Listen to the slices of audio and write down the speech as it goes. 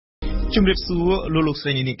ជំរាបសួរលោកស្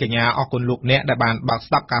រីនាងកញ្ញាអរគុណលោកអ្នកដែលបានបើក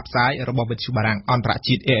ស្ដាប់ការផ្សាយរបស់វិទ្យុបារាំងអន្តរ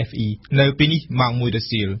ជាតិ RFI នៅពេលនេះម៉ោង 1 រ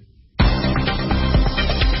សៀល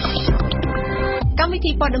កម្មវិ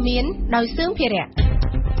ធីព័ត៌មានដោយសឿងភិរៈ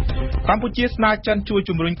កម្ពុជាស្នើចិនជួយ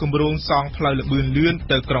ជំរុញគម្រោងសង់ផ្លូវល្បឿនលឿន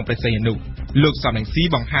ទៅក្រុងព្រះសីហនុលោកសំរងស៊ី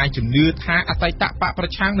បង្ហាញជំនឿថាអតីតបកប្រ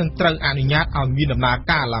ឆាំងនឹងត្រូវអនុញ្ញាតឲ្យមានដំណើរ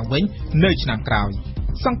ការឡើងវិញនៅឆ្នាំក្រោយ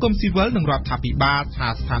សង្គមស៊ីវិលនិងរដ្ឋាភិបាលថា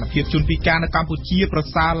ស្ថានភាពជនពិការនៅកម្ពុជាប្រ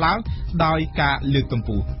សើរឡើងដោយការលើកកម្ព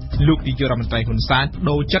ស់លោកនាយករដ្ឋមន្ត្រីហ៊ុនសែនប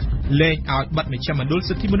ដូរចិត្តលែងឲ្យបិទមជ្ឈមណ្ឌល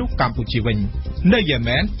សិទ្ធិមនុស្សកម្ពុជាវិញនៅយេ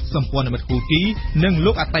ម៉ែនសម្ព័ន្ធមិត្តហូទីនិង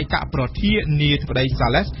លោកអតីតប្រធានាធិបតីសា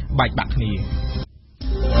ឡេសបែកបាក់គ្នា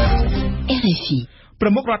RFI ប្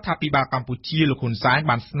រមុខរដ្ឋាភិបាលកម្ពុជាលោកហ៊ុនសែន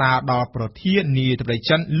បានស្នើដល់ប្រធានាធិបតី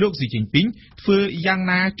ចិនលោកស៊ីជីនពីងធ្វើយ៉ាង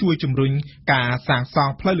ណាជួយជំរុញការសាងស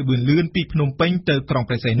ង់ផ្លូវល្បឿនលឿនពីភ្នំពេញទៅក្រុង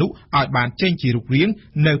ព្រះសីហនុឲ្យបានចេញជារូបរាង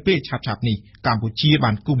នៅពេលឆាប់ៗនេះកម្ពុជា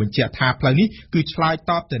បានគូបញ្ជាក់ថាផ្លូវនេះគឺឆ្លើយ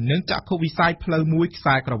តបទៅនឹងចក្ខុវិស័យផ្លូវមួយខ្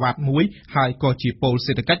សែក្រវ៉ាត់មួយហើយក៏ជាពូល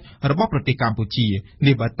សេដ្ឋកិច្ចរបស់ប្រទេសកម្ពុជា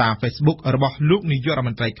នេះបើតាម Facebook របស់លោកនាយករដ្ឋម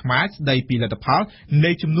ន្ត្រីខ្មែរស្ដីពីលទ្ធផល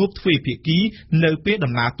នៃជំនួបទ្វេភាគីនៅពេល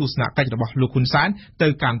ដំណើរទស្សនកិច្ចរបស់លោកហ៊ុនសែនទៅ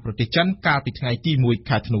កាន់ប្រទេសចិនកាលពីថ្ងៃទី 1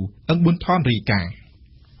 ខែធ្នូអង្គប៊ុនថនរីកា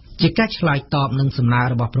ជាការឆ្លើយតបនឹងសំណើ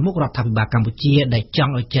របស់ប្រមុខរដ្ឋាភិបាលកម្ពុជាដែលច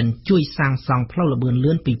ង់ឲ្យចិនជួយសាងសង់ផ្លូវល្បឿន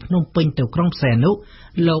លឿនពីភ្នំពេញទៅក្រុងព្រះសីហនុ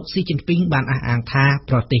លោកស៊ីជីនពីងបានអះអាងថា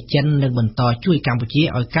ប្រទេសចិននឹងបន្តជួយកម្ពុជា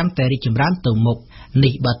ឲ្យកាន់តែរីកចម្រើនទៅមុខ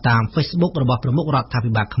នេះបើតាម Facebook របស់ប្រមុខរដ្ឋា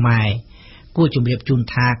ភិបាលខ្មែរគួរជំរាបជូន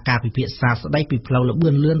ថាការពិភាក្សាស្ដីពីផ្លូវល្បឿ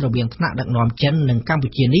នលឿនរវាងថ្នាក់ដឹកនាំចិននិងកម្ពុ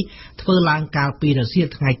ជានេះធ្វើឡើងកាលពីរសៀល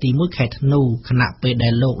ថ្ងៃទី 1 ខែធ្នូខណៈពេលដែ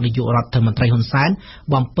លលោកនាយករដ្ឋមន្ត្រីហ៊ុនសែន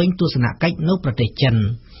បំពេញទស្សនកិច្ចនៅប្រទេសចិន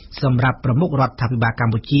សម្រាប់ប្រមុខរដ្ឋាភិបាលក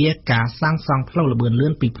ម្ពុជាការសាងសង់ផ្លូវល្បឿនលឿ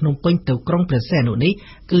នពីភ្នំពេញទៅក្រុងព្រះសីហនុនេះ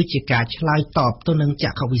គឺជាការឆ្លើយតបទៅនឹងច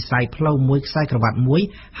ក្ខុវិស័យផ្លូវមួយខ្សែក្រវ៉ាត់មួយ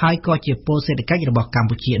ហើយក៏ជាពលសេដ្ឋកិច្ចរបស់កម្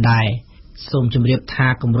ពុជាដែរសូមជម្រាបថា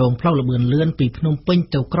គម្រោងផ្លូវល្បឿនលឿនពីភ្នំពេញ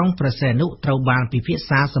ទៅក្រុងព្រះសីហនុត្រូវបានពិភាក្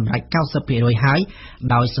សាសម្រេច 90% ហើយ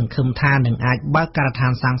ដោយសង្ឃឹមថានឹងអាចបើកការដ្ឋា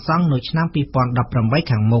នសាងសង់នៅឆ្នាំ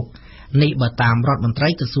 2018 ខាងមុខនេះបើតាមរដ្ឋមន្ត្រី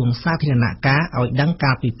ក្រសួងសាធារណការឲ្យដឹង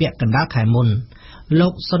កាលពីពាក់កណ្ដាលខែមុនលោ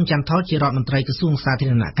កសុនចន្ទថុលជារដ្ឋមន្ត្រីក្រសួងសាធា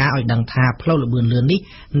រណការឲ្យដឹងថាផ្លូវល្បឿនលឿននេះ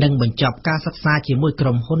នឹងបញ្ចប់ការសិក្សាជាមួយក្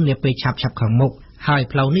រុមហ៊ុននាពេលឆាប់ៗខាងមុខហើយ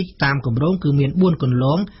ផ្លូវនេះតាមគម្រោងគឺមាន4គន្ល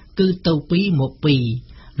ងគឺទៅ2មក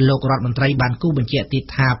2លោករដ្ឋមន្ត្រីបានគូបញ្ជាក់ទៀត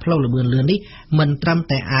ថាផ្លូវល្បឿនលឿននេះមិនត្រឹម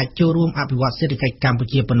តែអាចចូលរួមអភិវឌ្ឍសេដ្ឋកិច្ចកម្ពុ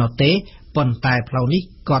ជាប៉ុណ្ណោះទេប៉ុន្តែផ្លូវនេះ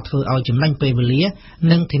ក៏ធ្វើឲ្យចំណេញពេលវេលា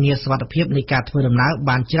និងធានាសុវត្ថិភាពនៃការធ្វើដំណើរ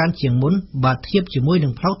បានច្រើនជាងមុនបើធៀបជាមួយនឹ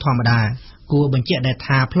ងផ្លូវធម្មតាគួរបញ្ជាក់ដែរ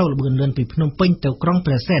ថាផ្លូវល្បឿនលឿនពីភ្នំពេញទៅក្រុង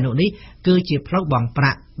ព្រះសីហនុនេះគឺជាផ្លូវបង់ប្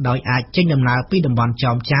រាក់ដោយអាចចេញដំណើរពីតំបន់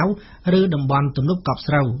ចោមចៅឬតំបន់ទំនប់កប់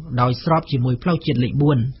ស្រូវដោយស្របជាមួយផ្លូវជាតិលេខ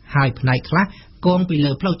 4 ហើយផ្នែកខ្លះគងពី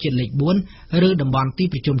លើផ្លូវជាតិលេខ 4 ឬតំបន់ទី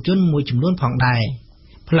ប្រជុំជនមួយចំនួនផងដែរ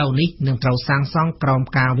ផ្លូវនេះនឹងត្រូវសាងសង់ក្រោម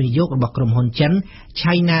ការវិនិយោគរបស់ក្រុមហ៊ុនចិន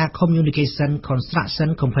China Communication Construction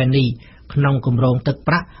Company ក្នុងគម្រោងទឹក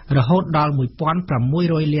ប្រាក់រហូតដល់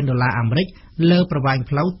 $1,600 លានអាមេរិកលើប្រវែង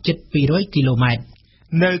ផ្លូវជិត200 គីឡូម៉ែត្រ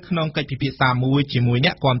នៅក្នុងកិច្ចពិភាក្សាមួយជាមួយអ្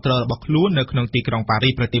នកគាំទ្ររបស់ខ្លួននៅក្នុងទីក្រុងប៉ារី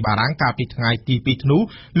សប្រទេសបារាំងកាលពីថ្ងៃទី 2 ធ្នូ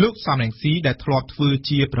លោកសំរងស៊ីដែលធ្លាប់ធ្វើ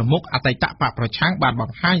ជាប្រមុខអតីតបកប្រឆាំងបានប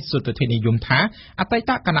ង្ហាញសុទ្ធិធិនិយមថាអតី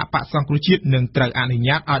តគណៈបកសង្គ្រោះជាតិនឹងត្រូវអនុញ្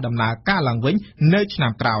ញាតឲ្យដំណើរការឡើងវិញនៅឆ្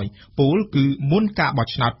នាំក្រោយពលគឺមុនការបោះ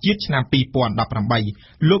ឆ្នោតជាតិឆ្នាំ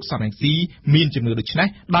 2018 លោកសំរងស៊ីមានជំនឿដូចនេះ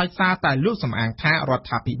ដោយសារតែលោកសំអាងថារដ្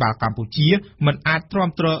ឋាភិបាលកម្ពុជាមិនអាចទ្រាំ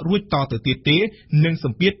ទ្ររួចតទៅទៀតទេនឹងស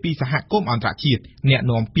ម្ពាធពីសហគមន៍អន្តរជាតិអ្នក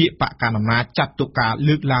នាំពាក្យបកកណ្ដាលអំណាចចាត់ទុកការ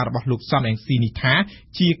លើកឡើងរបស់លោកសំរងស៊ីនេះថា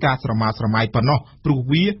ជាការស្រមើស្រមៃប៉ុណ្ណោះព្រោះ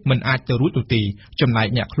វាមិនអាចទៅរួចនោះទេចំណែក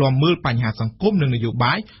អ្នកឃ្លាំមើលបញ្ហាសង្គមនិងនយោ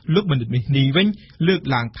បាយលោកបណ្ឌិតមាសនេះវិញលើក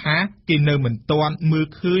ឡើងថាគេនៅមិនទាន់មើល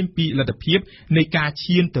ឃើញពីលទ្ធភាពនៃការ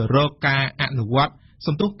ឈានទៅរកការអនុវត្ត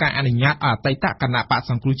សំទោសការអនុញ្ញាតអតីតគណៈបក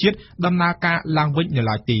សង្គ្រោះជាតិដំណើរការឡើងវិញនៅ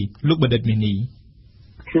ឡើយទេលោកបណ្ឌិតមាសនេះ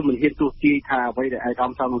ខ្ញុំមិនហ៊ានទស្សទាយថាអ្វីដែលអាយដា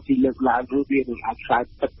មសំរងស៊ីលើកឡើងនោះវានឹងអាចឆ្លើយ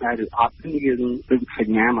ពិតដែរឬអត់យើងនឹងស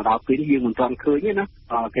ញ្ញាមកដល់ពេលយើងមិនទាន់ឃើញទេណា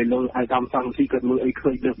គេលើអាយដាមសំរងស៊ីគាត់មើលអីឃើ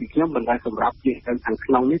ញលើពីខ្ញុំមិនដែរសម្រាប់ជាខាង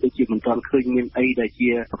ក្នុងនេះដូចជាមិនទាន់ឃើញមានអីដែលជា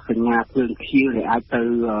សញ្ញាភ្លើងខៀវដែលអាចទៅ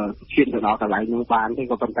ឈានទៅដល់កន្លែងនោះបានទេ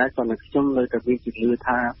ក៏ប៉ុន្តែគាត់នៅខ្ញុំនៅតែមានជំនឿ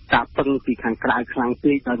ថាការពឹងពីខាងក្រៅខ្លាំង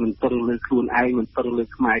ពេកដោយមិនពឹងលើខ្លួនឯងមិនពឹងលើ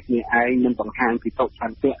ខ្មែរគ្នាឯងមិនបង្ហាញពីតុឆ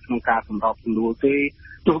ន្ទៈក្នុងការសម្របសម្រួលទេ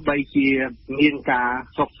ទោះបីជាមានការ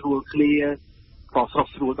ស្រុកស្រួលគ្នាក៏ស្រុក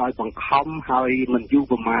ស្រួលដោយបង្ខំហើយមិនយូរ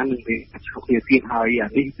ប្រមាណនឹងវាឆ្លុះគ្នាទៀតហើយអា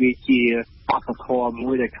នេះវាជា បទធម៌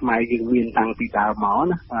មួយដែលខ្មែរយើងមានតាំងពីដើមមក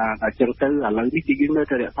ណាតែចឹងទៅឥឡូវនេះគឺយើងនៅ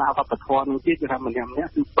តែរក្សាវប្បធម៌នោះទៀតគឺថាម្នាក់ៗ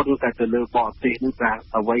គឺពឹងតែទៅលើបរទេសនោះថា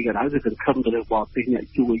អ្វីក៏ដោយគឺសង្ឃឹមទៅលើបរទេសអ្នក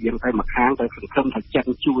ជួយយើងតែម្ខាងតែសង្ឃឹមថាចិន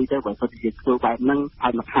ជួយទៅបើសិនជាធ្វើបែបហ្នឹងហើ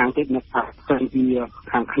យម្ខាងទៀតអ្នកថាស្ទើរជា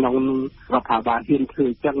ខាងក្នុងរដ្ឋាភិបាលហ៊ានធ្វើ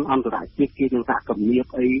ចឹងអន្តរជាតិគេនឹងដាក់គំនាប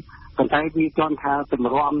អីប៉ុន្តែវាចង់ថាត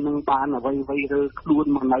ម្រាំនឹងបានអ្វីរើខ្លួន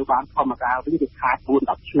មកនៅបានធម្មតាវិញគឺខាត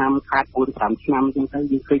 4-10 ឆ្នាំខាត 4-5 ឆ្នាំចឹងទៅ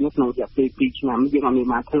យើងឃើញក្នុងរយៈពេល 2 ឆ្នាំយើងអត់មាន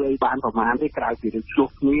បានធ្វើអីបានប្រមាណទេក្រៅពីរឿងឆ្លោះ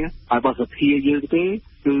គ្នាហើយបើសភាយើងទេ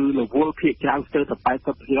គឺរវល់ភាគច្រើនស្ទើរតែ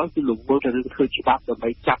 80% គឺរវល់តែរឿងធ្វើច្បាប់ដើម្បី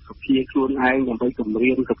ចាប់សភាខ្លួនឯងដើម្បីគម្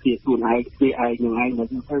រាមសភាខ្លួនឯងវាឯងហ្នឹងឯងមក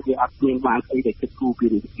ទៅវាអត់មានបានស្អីដែលគិតគូរពី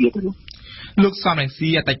រឿងទៀតទេលោកសំរងស៊ី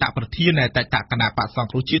អតីតប្រធាននៃអតីតគណៈបក្សសង្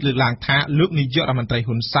គ្រោះជាតិលើកឡើងថាលោកនាយករដ្ឋមន្ត្រី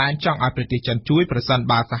ហ៊ុនសែនចង់ឲ្យប្រទេសចិនជួយប្រសិន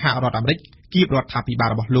បើសហរដ្ឋអាមេរិកគៀបរដ្ឋាភិបាល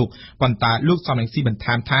របស់លោកប៉ុន្តែលោកសំរងស៊ីបន្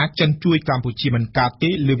ថែមថាចិនជួយកម្ពុជាមិនកើតទេ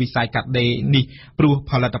លើវិស័យកាត់ដេរនេះព្រោះ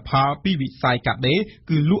ផលិតផលពីវិស័យកាត់ដេរ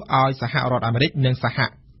គឺលក់ឲ្យសហរដ្ឋអាមេរិកនិងសហ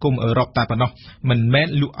គមន៍អឺរ៉ុបតែប៉ុណ្ណោះមិនមែន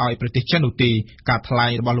លក់ឲ្យប្រទេសចិននោះទេការថ្លែ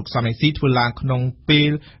ងរបស់លោកសំរងស៊ីធ្វើឡើងក្នុងពេ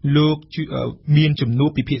លលោកមានជំនួប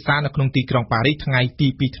ពិភាក្សានៅក្នុងទីក្រុងប៉ារីសថ្ងៃទី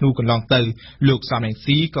 2 ធ្នូកន្លងទៅលោកសំរង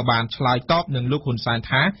ស៊ីក៏បានឆ្លើយតបនឹងលោកហ៊ុនសែន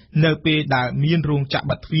ថានៅពេលដែលមានរោងចក្រ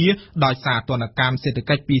បិទទ្វារដោយសារទណ្ឌកម្មសេដ្ឋ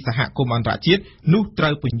កិច្ចពីសហគមន៍អន្តរជាតិនោះត្រូ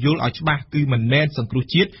វពន្យល់ឲ្យច្បាស់គឺមិនមែនសង្គ្រោះ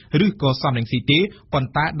ជាតិឬក៏សំរងស៊ីទេប៉ុន្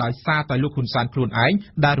តែដោយសារតែលោកហ៊ុនសែនខ្លួនឯង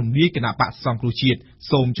ដែលរំលាយគណៈបក្សសង្គ្រោះជាតិ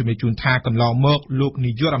សូមជំរាបជូនថាកន្លងមកលោក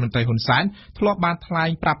នាយករដ្ឋមន្ត្រីហ៊ុនសែនធ្លាប់បានថ្លែង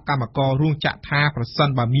ប្រាប់កម្មកររោងចក្រថាប្រសិន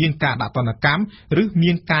បើមានការដាក់ទណ្ឌកម្មឬ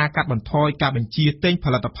មានការកាត់បន្ថយការបញ្ជាទិញផ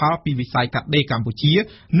លិតផលពីវិស័យកាត់ដេរកម្ពុជា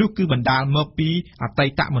នោះគឺបណ្ដាលមកពីអតី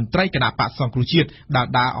តមន្ត្រីគណៈបក្សសង្គ្រោះជាតិដែល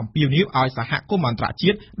ដើរអំពាវនាវឲ្យសហគមន៍អន្តរជា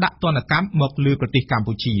តិដាក់ទណ្ឌកម្មមកលើប្រទេសកម្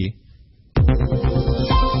ពុជា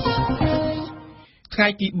ថ្ងៃ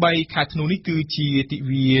ទី 3 ខែធ្នូនេះគឺជាទិ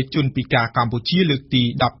វាជនពិការកម្ពុជាលើកទី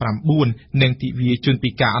19និងទិវាជនពិ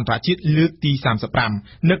ការអន្តរជាតិលើកទី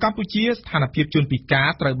35នៅកម្ពុជាស្ថានភាពជនពិការ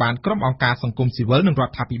ត្រូវបានក្រុមអង្គការសង្គមស៊ីវិលនិងរ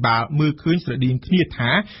ដ្ឋាភិបាលមើលឃើញស្រដៀងគ្នាថា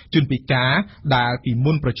ជនពិការដែលពី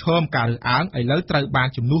មុនប្រឈមការរើសអើងឥឡូវត្រូវបាន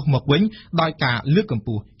ជំនួសមកវិញដោយការលើកកម្ព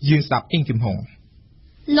ស់យើងស្ដាប់អេងគឹមហុង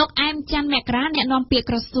លោកអែមច័ន្ទមករាអ្នកនាំពាក្យ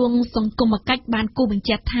ក្រសួងសង្គមគិច្ចបានគូបញ្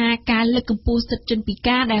ជាក់ថាការលើកកម្ពស់សិទ្ធិជនពិ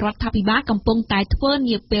ការដែលរដ្ឋាភិបាលកំពុងតែធ្វើ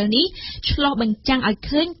នាពេលនេះឆ្លុះបញ្ចាំងឲ្យ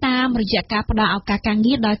ឃើញតាមរយៈការផ្តល់ឱកាសការ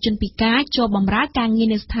ងារដល់ជនពិការចូលបម្រើការងារ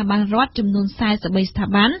នៅស្ថាប័នរដ្ឋចំនួន43ស្ថា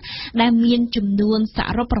ប័នដែលមានចំនួនស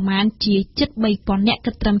រុបប្រមាណជាជិត 3000 នាក់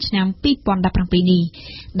គិតត្រឹមឆ្នាំ 2017 នេះ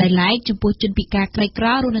ដែលឡែកចំពោះជនពិការក្រីក្រ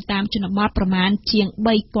រស់នៅតាមជនបទប្រមាណជាង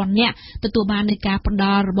 3000 នាក់ទទួលបាននូវការផ្ត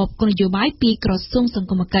ល់របបគោលនយោបាយពីក្រសួងសង្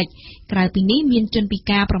គមកិច្ចក្រៅពីនេះមានជនពិ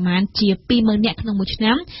ការប្រមាណជា 20,000 នាក់ក្នុងមួយឆ្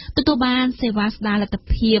នាំទទួលបានសេវាស្ដារលទ្ធ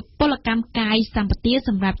ភាពពលកម្មកាយសម្បទាស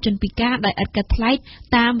ម្រាប់ជនពិការដោយឥតគិតថ្លៃ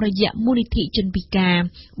តាមរយៈមូលនិធិជនពិការ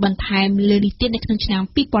បន្ថែមលើនេះទៀតនៅក្នុងឆ្នាំ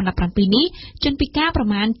 2017 នេះជនពិការប្រ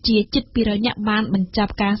មាណជាជិត 200 នាក់បានបញ្ច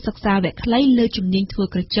ប់ការសិក្សាវគ្គខ្លីលើជំនាញធ្វើ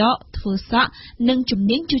ក្រចកធ្វើសក់និងជំ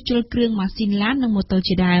នាញជួសជុលគ្រឿងម៉ាស៊ីនឡាននិងម៉ូតូ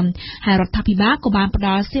ជាដើមហើយរដ្ឋាភិបាលក៏បានផ្ត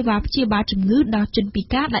ល់សេវាព្យាបាលជំងឺដល់ជនពិ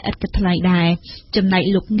ការដោយឥតគិតថ្លៃដែរចំណែក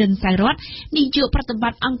លោកនិនសៃរតនាយកប្រតិប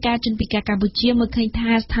ត្តិអង្គការជនពិការកម្ពុជាមើលឃើញ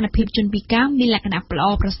ថាស្ថានភាពជនពិការមានលក្ខណៈល្អ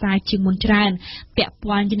ប្រសើរជាងមុនច្រើនពាក់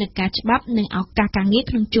ព័ន្ធយន្តការច្បាប់និងឱកាសការងារ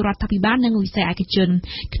ក្នុងជួររដ្ឋាភិបាលនិងវិស័យឯកជន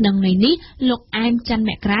ក្នុងន័យនេះលោកអែមច័ន្ទ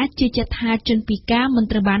មករាជឿជាក់ថាជនពិការមិន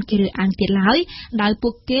ត្រូវបានគេរើសអើងទៀតឡើយដោយពួ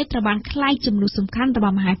កគេត្រូវបានក្លាយជំនួសសំខាន់រប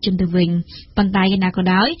ស់មហាជនទៅវិញប៉ុន្តែយ៉ាងណាក៏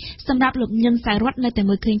ដោយសម្រាប់លោកញិនសៃរតនៅតែ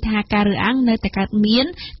មើលឃើញថាការរើសអើងនៅតែកើតមាន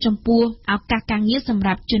ចំពោះឱកាសការងារសម្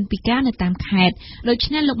រាប់ជនពិការនៅតាមខេត្តដូ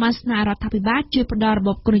ច្នេះលោកបានស្នើរដ្ឋាភិបាលជួយផ្តល់រប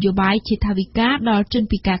បគោលនយោបាយជាថវិកាដល់ជន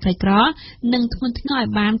ពិការក្រីក្រនិងធ្ងន់ធ្ងរឲ្យ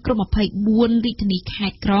បានគ្រប់24រាជធានីខេ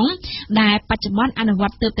ត្តក្រុងដែលបច្ចុប្បន្នអនុវ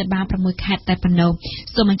ត្តទើបតែបាន6ខេត្តតែប៉ុណ្ណោះ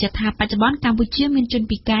សូមបញ្ជាក់ថាបច្ចុប្បន្នកម្ពុជាមានជន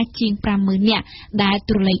ពិការជាង 50,000 នាក់ដែល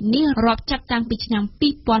តួលេខនេះរាប់ចាប់តាំងពីឆ្នាំ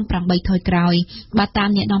 2008 ថយក្រោយបើតាម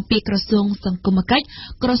អ្នកនាំពាក្យក្រសួងសង្គមគិច្ច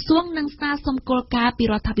ក្រសួងនឹងស្នើសុំគោលការណ៍ពី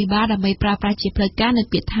រដ្ឋាភិបាលដើម្បីប្រើប្រាស់ជាផ្លូវការនៅ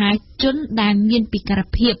ពាក្យថាជនដែលមានពិការ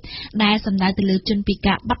ភាពដែលសំដៅទៅលើជនពិ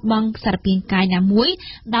ការបាត់បង់សារពាង្គកាយណាមួយ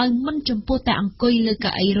ដោយមិនចំពោះតែអង្គុយលើកៅ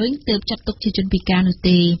អីរុញទើបចាត់ទុកជាជនពិការនោះ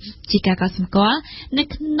ទេជាការកត់សម្គាល់នៅ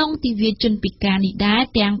ក្នុងទិវាជនពិការនេះដែរ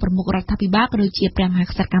ទាំងប្រមុខរដ្ឋាភិបាលក៏ដូចជាព្រះមហា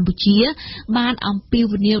ក្សត្រកម្ពុជាបានអំពា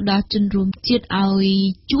វនាវដល់ជនរួមជាតិឲ្យ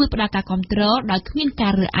ជួយផ្តល់ការគាំទ្រដោយគ្មានកា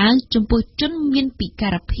ររើសអើងចំពោះជនមានពិកា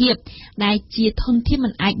រភាពដែលជាធនធានមិ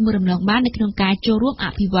នអាចមួយរំលងបាននៅក្នុងការចូលរួមអ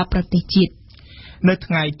ភិវឌ្ឍប្រទេសជាតិ នៅ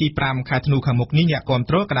ថ្ងៃទី5ខែធ្នូខាងមុខនេះអ្នកគាំ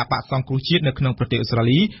ទ្រគណៈបកសង្គ្រោះជាតិនៅក្នុងប្រទេសអូស្ត្រា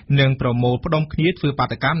លីនឹងប្រមូលផ្ដុំគ្នាធ្វើបា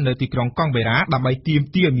តកម្មនៅទីក្រុងកុងបេរ៉ាដើម្បីទាម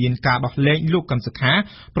ទារមានការដោះលែងលោកកឹមសុខា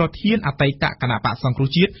ប្រធានអតីតគណៈបកសង្គ្រោះ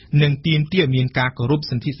ជាតិនិងទាមទារមានការគោរព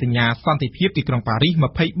សន្ធិសញ្ញាសន្តិភាពទីក្រុងប៉ារីស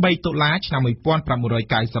23ដុល្លារឆ្នាំ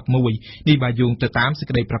1991នេះបានយោងទៅតាមសេច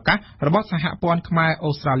ក្តីប្រកាសរបស់សហព័ន្ធខ្មែរ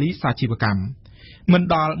អូស្ត្រាលីសាជីវកម្មមិន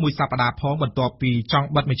ដល់មួយសប្តាហ៍ផងបន្ទាប់ពីចង់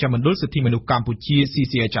បិទមជ្ឈមណ្ឌលសិទ្ធិមនុស្សកម្ពុជា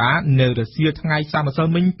CCHR នៅរសៀលថ្ងៃសៅរ៍ម្សិល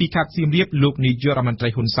មិញពីខេត្តសៀមរាបលោកនាយករដ្ឋមន្ត្រី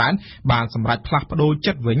ហ៊ុនសែនបានសម្រេចផ្លាស់ប្តូរ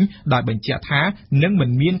ចិត្តវិញដោយបញ្ជាក់ថានឹងមិន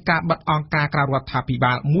មានការបិទអង្គការក្រៅរដ្ឋាភិ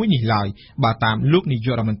បាលមួយនេះឡើយបើតាមលោកនាយក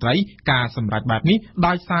រដ្ឋមន្ត្រីការសម្រេចបែបនេះ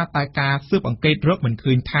ដោយសារតែការស៊ើបអង្កេតរកមិន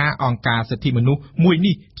ឃើញថាអង្គការសិទ្ធិមនុស្សមួយ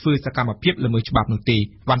នេះធ្វើសកម្មភាពល្មើសច្បាប់នោះទេ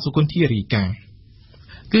វ៉ាន់សុគន្ធារីកា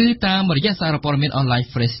គឺតាមរយៈសារព័ត៌មានអនឡាញ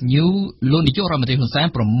Fresh News លោកនាយករដ្ឋមន្ត្រីហ៊ុនសែន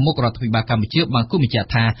ប្រមុខរដ្ឋាភិបាលកម្ពុជាបានគូបញ្ជាក់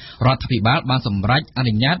ថារដ្ឋាភិបាលបានសម្រេចអ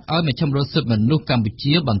នុញ្ញាតឲ្យមជ្ឈមណ្ឌលសិទ្ធិមនុស្សកម្ពុ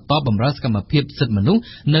ជាបន្តបម្រើសកម្មភាពសិទ្ធិមនុស្ស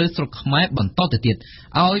នៅស្រុកខ្មែរបន្តទៅទៀត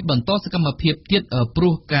ឲ្យបន្តសកម្មភាពទៀតព្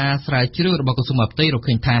រោះការស្រាវជ្រាវរបស់ក្រសួងមហាផ្ទៃរក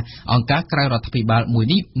ឃើញថាអង្គការក្រៅរដ្ឋាភិបាលមួយ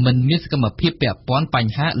នេះមិនមានសកម្មភាពពាក់ព័ន្ធប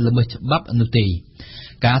ញ្ហាល្មើសច្បាប់នោះទេ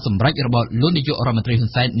ការសម្រេចរបស់លោកនាយករដ្ឋមន្ត្រីហ៊ុ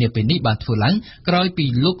នសែននាពេលនេះបានធ្វើឡើងក្រោយពី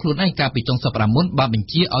លោកខ្លួនឯងកាលពីចុងសប្តាហ៍មុនបានបញ្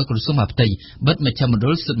ជាឲ្យក្រសួងមហាផ្ទៃបិទមជ្ឈមណ្ឌ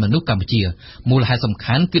លសិទ្ធិមនុស្សកម្ពុជាមូលហេតុសំ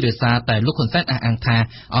ខាន់គឺដោយសារតែលោកហ៊ុនសែនអះអាងថា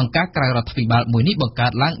អង្គការក្រៅរដ្ឋាភិបាលមួយនេះបង្កើ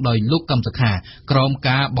តឡើងដោយលោកកឹមសុខាក្រោម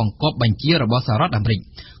ការបង្គាប់បញ្ជារបស់សហរដ្ឋអាមេរិក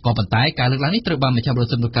ក៏ប៉ុន្តែការលើកឡើងនេះត្រូវបានមជ្ឈមណ្ឌល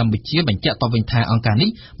សិទ្ធិមនុស្សកម្ពុជាបញ្ជាក់តបវិញថាអង្គការនេះ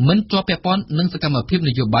មិនជាប់ពាក់ព័ន្ធនឹងសកម្មភាព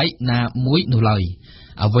នយោបាយណាមួយនោះឡើយ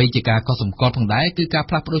អ្វីជាការកត់សម្គាល់ផងដែរគឺការ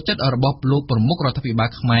ផ្លាស់ប្តូរចិត្តរបស់លោកប្រមុខរដ្ឋាភិបាល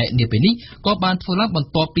ខ្មែរនាពេលនេះក៏បានធ្វើឡើងបន្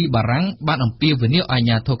ទាប់ពីបារាំងបានអំពាវនាវឲ្យអាជ្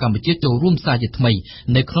ញាធរកម្ពុជាចូលរួមសារជាថ្មី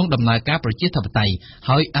នៅក្នុងដំណើរការប្រជាធិបតេយ្យ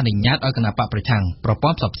ហើយអនុញ្ញាតឲ្យគណៈបកប្រឆាំងប្រព័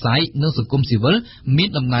ន្ធផ្សព្វផ្សាយនិងសង្គមស៊ីវិលមាន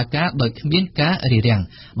ដំណើរការដោយគ្មានការរារាំង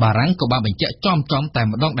បារាំងក៏បានបញ្ជាក់ចំតែ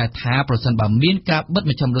ម្ដងដែរថាប្រសិនបើមានការបិទ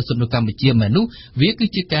មជ្ឈមណ្ឌលសិទ្ធិមនុស្សកម្ពុជាមែននោះវាគឺ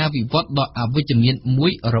ជាការវិវត្តដ៏អវិជ្ជមានមួ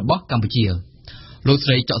យរបស់កម្ពុជាលោក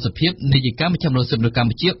ស្រីចောက်សុភិបនាយិកាមជ្ឈមណ្ឌលសិទ្ធិមនុស្សកម្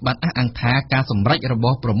ពុជាបានអះអាងថាការសម្រេចរប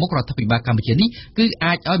ស់ប្រមុខរដ្ឋាភិបាលកម្ពុជានេះគឺ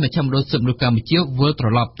អាចឲ្យមជ្ឈមណ្ឌលសិទ្ធិមនុស្សកម្ពុជាវិលត្រ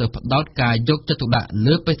ឡប់ទៅផ្ដោតការយកចិត្តទុកដាក់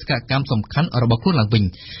លើបេសកកម្មសំខាន់របស់ខ្លួនឡើងវិញ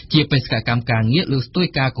ជាបេសកកម្មការងារលើស្ទួយ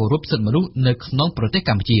ការគោរពសិទ្ធិមនុស្សនៅក្នុងប្រទេស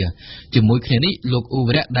កម្ពុជាជាមួយគ្នានេះលោកអ៊ូវ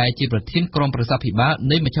រៈដែលជាប្រធានក្រុមប្រឹក្សាភិបាល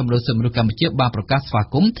នៃមជ្ឈមណ្ឌលសិទ្ធិមនុស្សកម្ពុជាបានប្រកាសស្វា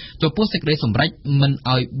គមន៍ចំពោះសេចក្តីសម្រេចមិន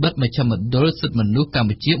ឲ្យបិទមជ្ឈមណ្ឌលសិទ្ធិមនុស្សកម្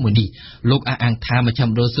ពុជាមួយនេះលោកអះអាងថាមជ្ឈម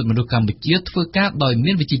ណ្ឌលសិទ្ធិមនុស្សកម្ពុជាធ្វើការដោយ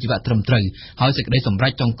មានវិជ្ជាជីវៈត្រឹមត្រូវហើយសេចក្តីសម្រេ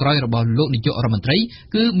ចចុងក្រោយរបស់លោកនាយករដ្ឋមន្ត្រី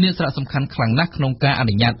គឺមានសារៈសំខាន់ខ្លាំងណាស់ក្នុងការអ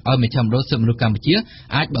នុញ្ញាតឲ្យមជ្ឈមណ្ឌលសិទ្ធិមនុស្សកម្ពុជា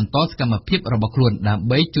អាចបន្តសកម្មភាពរបស់ខ្លួនដើម្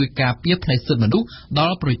បីជួយការពារផ្នែកសិទ្ធិមនុស្សដ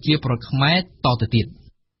ល់ប្រជាពលរដ្ឋខ្មែរតទៅទៀត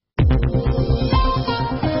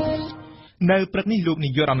នៅព្រឹកនេះលោកនា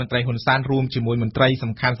យករដ្ឋមន្ត្រីហ៊ុនសែនរួមជាមួយមន្ត្រី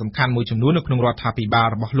សំខាន់មួយចំនួននៅក្នុងរដ្ឋាភិបាល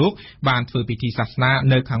របស់លោកបានធ្វើពិធីសាសនា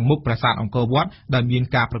នៅខាងមុខប្រាសាទអង្គរវត្តដែលមាន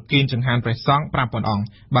ការប្រគេនចង្ហាន់ព្រះសង្ឃ 5000 អង្គ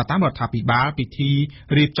បើតាមរដ្ឋាភិបាលពិធី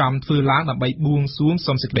រៀបចំធ្វើឡើងដើម្បីបួងសួង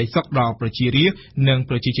សុំសេចក្តីសុខដល់ប្រជារាស្ត្រនិង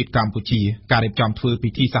ប្រជាជាតិកម្ពុជាការរៀបចំធ្វើ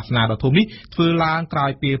ពិធីសាសនាដ៏ធំនេះធ្វើឡើងក្រោ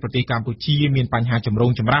យពេលប្រទេសកម្ពុជាមានបញ្ហាចម្រូ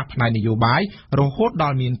ងចម្រាសផ្នែកនយោបាយរហូតដ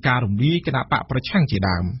ល់មានការរំលាយគណៈបកប្រឆាំងជា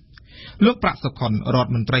ដើមលោកប្រាក់សុខុនរដ្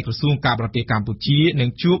ឋមន្ត្រីក្រសួងការបរទេសកម្ពុជានឹង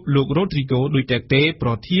ជួបលោក Rodrigo Duterte ប្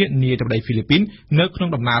រធានាធិបតីហ្វីលីពីននៅក្នុង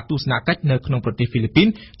ដំណើរទស្សនកិច្ចនៅក្នុងប្រទេសហ្វីលីពីន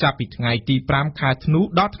ចាប់ពីថ្ងៃទី5ខែធ្នូ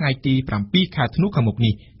ដល់ថ្ងៃទី7ខែធ្នូខាងមុខ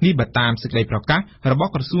នេះបើតាមសេចក្តីប្រកាសរប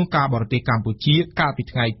ស់ក្រសួងការបរទេសកម្ពុជាកាលពី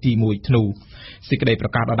ថ្ងៃទី1ធ្នូសេចក្តីប្រ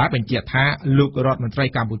កាសដដែលបញ្ជាក់ថាលោករដ្ឋមន្ត្រី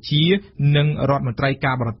កម្ពុជានិងរដ្ឋមន្ត្រី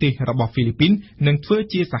ការបរទេសរបស់ហ្វីលីពីននឹងធ្វើ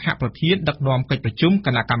ជាសហប្រធានដឹកនាំកិច្ចប្រជុំគ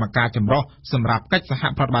ណៈកម្មការចម្រុះសម្រាប់កិច្ចសហ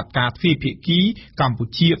ប្រតិបត្តិការទ្វេភាគីកម្ពុ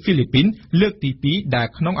ជាហ្វីលីពីនលើកទី2ដែល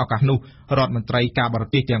ក្នុងឱកាសនោះរដ្ឋមន្ត្រីការបរ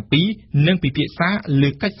ទេសទាំងពីរនឹងពិភាក្សាលើ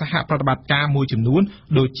កិច្ចសហប្រតិបត្តិការមួយចំនួន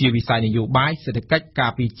ដូចជាវិស័យនយោបាយសេដ្ឋកិច្ចកា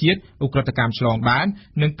រពារជាតិឧក្រិដ្ឋកម្មឆ្លងដែន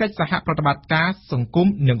និងកិច្ចសហប្រតិបត្តិការសង្គម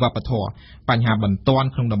និងវប្បធម៌បញ្ហាបន្ទាន់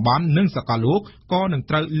ក្នុងតំបន់និងសកលលោកក៏នឹង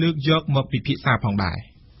ត្រូវលើកយកមកពិភាក្សាផងដែរ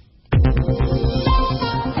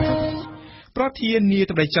ប្រធានា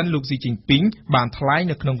ធិបតីចិនលោកស៊ីជីនពីងបានថ្លែង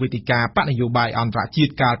នៅក្នុងវេទិកាបកនយោបាយអន្តរជា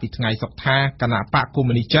តិកាលពីថ្ងៃសុក្រថាគណៈបកកុម្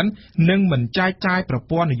មុយនីសចិននឹងមិនចែកចាយប្រ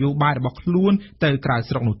ព័ន្ធនយោបាយរបស់ខ្លួនទៅក្រៅ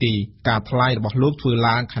ស្រុកនោះទេការថ្លែងរបស់លោកធ្វើ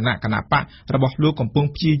ឡើងខណៈគណៈបករបស់លោកកំពុង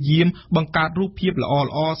ព្យាយាមបង្កើតរូបភាពល្អ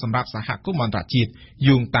ៗសម្រាប់សហគមន៍អន្តរជាតិ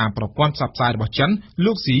យោងតាមប្រព័ន្ធផ្សព្វផ្សាយរបស់ចិន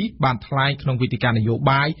លោកស៊ីបានថ្លែងក្នុងវេទិកានយោ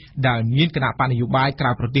បាយដែលមានគណៈបកនយោបាយក្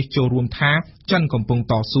រៅប្រទេសចូលរួមថាចិនកំពុង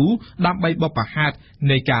តស៊ូដើម្បីបុព្វហេតុ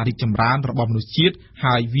នៃការរីកចម្រើនរបស់មនុស្សជាតិ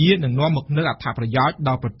ហើយវានឹងនាំមកនូវអត្ថប្រយោជន៍ដ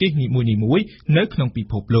ល់ប្រទេសនីមួយៗនៅក្នុងពិ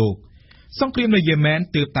ភពលោក សង្គ្រាមនៅយេម៉ែន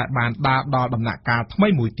ទើបតែបានដើរដល់ដំណាក់កាលថ្មី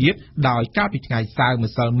មួយទៀតដោយកាលពីថ្ងៃសៅរ៍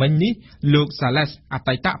ម្សិលមិញនេះលោក Saleh អ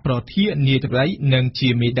តីតប្រធានាធិបតីនិងជា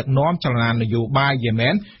មេដឹកនាំចលនានយោបាយយេម៉ែ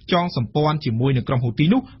នចងសម្ព័ន្ធជាមួយនឹងក្រុមហ៊ូទី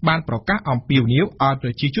នោះបានប្រកាសអំពាវនាវឲ្យប្រ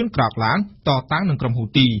ជាជនក្រោកឡើងតតាំងនឹងក្រុមហ៊ូ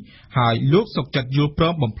ទីហើយលោកសុកចិត្តយល់ព្រ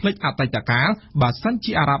មបំភ្លេចអតីតកាលបើសិន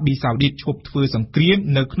ជាអារ៉ាប៊ីសាអូឌីតឈប់ធ្វើសង្គ្រាម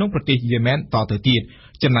នៅក្នុងប្រទេសយេម៉ែនតទៅទៀត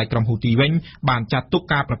ចំណែកក្រុមហ៊ូទីវិញបានចាត់ទុក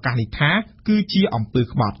ការប្រកាសនេះថាគឺជាអំពើ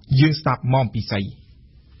ក្បត់យើងស្ដាប់មកពីស្អី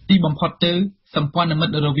ទីបំផុតទៅសម្ព័ន្ធមិ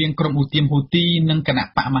ត្តរវាងក្រុមហ៊ូទីនិងគណៈ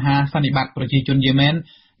បកមហាសន្និបាតប្រជាជនយេម៉ែន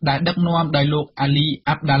ដែលដឹកនាំដោយលោកអាលី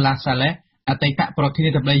អាប់ដាឡាសាឡេះអតីតប្រធានា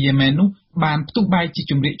ធិបតីយេម៉ែននោះបានផ្ទុះបាយជា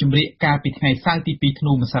ជំរាកកាលពីថ្ងៃសៅរ៍ទី2ធ្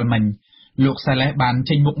នូម្សិលមិញលោកសាឡេះបាន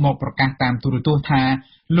ចេញមុខមកប្រកាសតាមទូរទស្សន៍ថា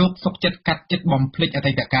លោកសុខចិត្តកាត់ចិត្តបំភ្លេចអ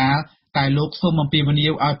តីតកាលតែលោកសូមអំពាវនា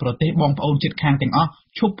វឲ្យប្រទេសបងប្អូនជិតខាងទាំងអស់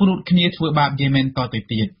ឈប់ព្រួតគ្នាធ្វើបាបយេម៉ែនតទៅ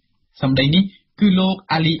ទៀតសម្ដីនេះគឺលោក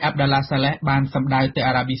អាលីអាប់ដាឡាសាឡេះបានសម្ដៅទៅ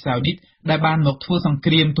អារ៉ាប៊ីសាអូឌីតដែលបានមកធ្វើសង្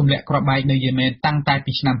គ្រាមទម្លាក់គ្រាប់បែកនៅយេម៉ែនតាំងតែ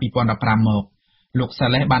ពីឆ្នាំ2015មកលោកសា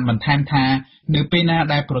ឡេះបានបន្ថែមថានៅពេលណា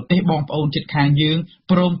ដែលប្រទេសបងប្អូនជិតខាងយើង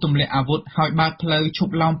ព្រមទម្លាក់អាវុធហើយបើកផ្លូវឈ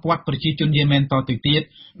ប់ឡោមព័ទ្ធប្រជាជនយេម៉ែនតទៅទៀត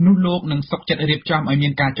នោះលោកនឹងសុខចិត្តរៀបចំឲ្យមា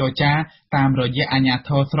នការចរចាតាមរយៈអាជ្ញាធ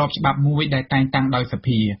រស្របច្បាប់មួយដែលតែងតាំងដោយស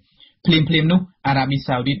ភាភ្លាមនោះអារ៉ាប៊ី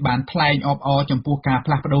សាអូឌីតបានថ្លែងអបអរចំពោះការ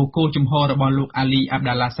ផ្លាស់ប្តូរគោលជំហររបស់លោកអាលីអាប់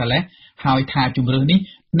ដាឡាសាឡេះហើយថាជំរឿននេះ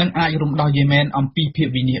នឹងអាចរំដោះយេម៉ែនអំពីភាព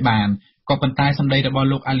វិនាសបានក៏ប៉ុន្តែសម្ដីរបស់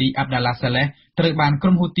លោកអាលីអាប់ដាឡាសាឡេះត្រូវបានក្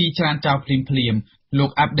រុមហ៊ូទីច្រានចោលភ្លាមលោក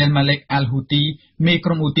អាប់ដេលម៉ាឡេកអាល់ហ៊ូទីមេក្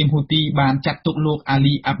រុមហ៊ូទីបានចាត់ទុកលោកអា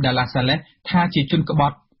លីអាប់ដាឡាសាឡេះថាជាជនក្ប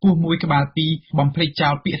ត់ពស់មួយក្បាលពីរបំភ្លេចចោ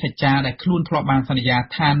លពាក្យសច្ចាដែលខ្លួនធ្លាប់បានសន្យា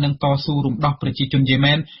ថានឹងតស៊ូរំដោះប្រជាជនយេ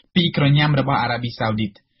ម៉ែនពីក្រញ៉ាំរបស់អារ៉ាប៊ីសាអូឌី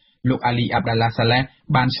តលោកអាលីអាប់ដាឡាសាឡេះ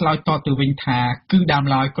បានឆ្លើយតបទៅវិញថាគឺដើម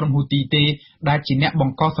ឡើយក្រុមហ៊ូទីទេដែលជាអ្នកប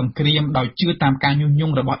ង្កសង្គ្រាមដោយជឿតាមការញុះញ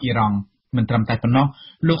ង់របស់អ៊ីរ៉ង់មិនត្រឹមតែប៉ុណ្ណោះ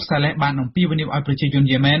លោកសាឡេះបានអំពាវនាវឲ្យប្រជាជន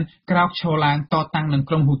យេម៉ែនក្រោកឈរឡើងតតាំងនឹង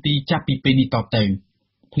ក្រុមហ៊ូទីចាប់ពីពេលនេះតទៅ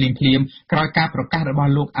ភ្លាមក្រោយការប្រកាសរប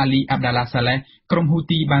ស់លោកអាលីអាប់ដាឡាសាឡេះក្រុមហ៊ូ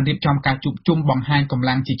ទីបានរៀបចំការជួបជុំបង្ហាញកម្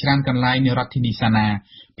លាំងជាច្រើនកន្លែងនៅរដ្ឋធានីសាណា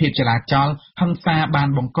ភាពចលាចលហិង្សាបាន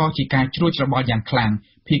បង្កជាការជ្រួចច្របល់យ៉ាងខ្លាំង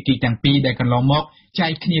ភាគីទាំងពីរដែលកន្លងមកចែ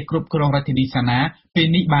កគ្នាគ្រប់គ្រងរដ្ឋធានីសាណាពេល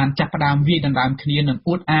នេះបានចាប់ផ្ដើមវាយដណ្ដើមគ្នានិង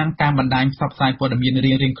អួតអាងតាមបណ្ដាញផ្សព្វផ្សាយព័ត៌មាន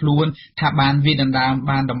រៀងៗខ្លួនថាបានវាយដណ្ដើម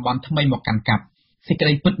បានតំបន់ថ្មីមកកាន់កាប់សេចក្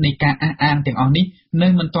តីពិតនៃការអះអាងទាំងអស់នេះនៅ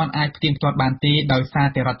មិនទាន់អាចផ្ទៀងផ្ទាត់បានទេដោយសារ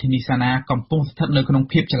តែរដ្ឋធានីសាណាកំពុងស្ថិតនៅក្នុង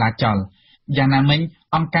ភាពចលាចលយ៉ាងណាមិញ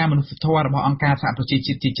អង្គការមនុស្សធម៌របស់អង្គការសហប្រជា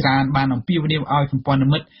ជាតិជាច្រើនបានអំពាវនាវឲ្យសម្ព័ន្ធ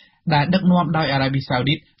មិត្តដែលដឹកនាំដោយអារ៉ាប៊ីសាអូ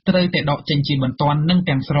ឌីតត្រូវតែដកចេញជាបន្ទាន់និង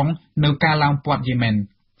ទាំងស្រុងនៅការឡោមព័ទ្ធយេម៉ែន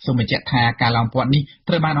សូមបញ្ជាក់ថាការឡោមព័ទ្ធនេះ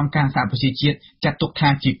ត្រូវបានអង្គការសហប្រជាជាតិចាត់ទុកថា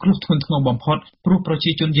ជាគ្រោះធ្ងន់ធ្ងរបំផុតព្រោះប្រ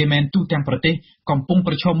ជាជនយេម៉ែនទូទាំងប្រទេសកំពុង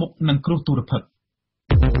ប្រឈមមុខនឹងគ្រោះទុរភិក្ស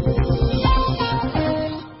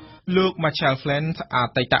លោក Michael Flynn អ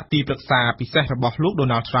តីតទីប្រឹក្សាពិសេសរបស់លោក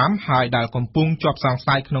Donald Trump ហើយដែលកំពុងជាប់សង្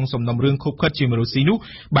ស័យក្នុងសំណុំរឿងខុបខិតជាមួយរុស្ស៊ីនោះ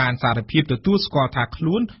បានសារភាពទទួលស្គាល់ថាខ្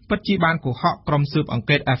លួនពិតជាបានកុហកក្រុមស៊ើបអង្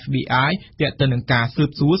កេត FBI ទាក់ទិននឹងការស៊ើប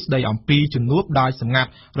សួរស្ដីអំពីជំនួបដោយសម្ងាត់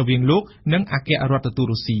រវាងលោកនិងអគ្គរដ្ឋទូត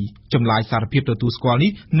រុស្ស៊ីចម្លើយសារភាពទទួលស្គាល់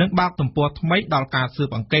នេះនឹងបើកទំព័រថ្មីដល់ការស៊ើប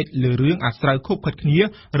អង្កេតលើរឿងអាស្រូវខុបខិតគ្នា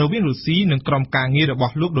រវាងរុស្ស៊ីនិងក្រុមការងាររប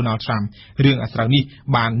ស់លោក Donald Trump រឿងអាស្រូវនេះ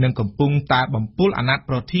បាននឹងកំពុងតែបំពុលអាណត្តិ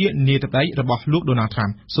ប្រធានាធិបតីរបស់លោក Donald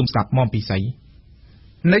Trump សូមស្ដាប់មកពីស្អី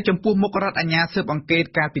នៅចំពោះមុខរដ្ឋអាជ្ញាស៊ើបអង្កេត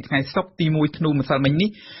កាលពីថ្ងៃសុក្រទី1ធ្នូម្សិលមិញនេះ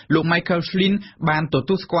លោក Michael Flynn បានទ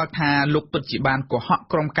ទួលស្គាល់ថាលោកពិតជាបានកុហក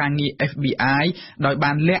ក្រុមការងារ FBI ដោយ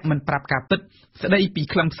បានលាក់មិនប្រាប់ការពិតស្ដីពី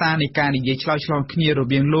ខ្លឹមសារនៃការនិយាយឆ្លើយឆ្លងគ្នារ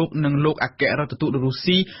វាងលោកនិងលោកអគ្គរដ្ឋទូតរុស្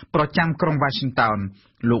ស៊ីប្រចាំក្រុង Washington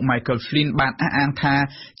លោក Michael Flynn បានអះអាងថា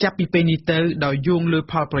ចាប់ពីពេលនេះទៅដោយយោងលើ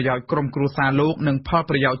ផលប្រយោជន៍ក្រុមគ្រួសារលោកនិងផល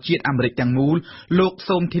ប្រយោជន៍ជាតិអាមេរិកទាំងមូលលោក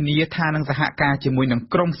សូមធានាថានឹងសហការជាមួយនឹង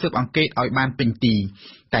ក្រុមស៊ើបអង្កេតឲ្យបានពេញទី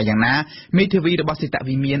តែយ៉ាងណាមេធាវីរបស់សេត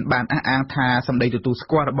វិមានបានអះអាងថាសម្ដីទទួលស្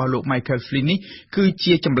គាល់របស់លោក Michael Flynn នេះគឺ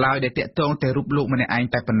ជាចម្លើយដែលតាក់ទងតែរូបលោកម្នាក់ឯង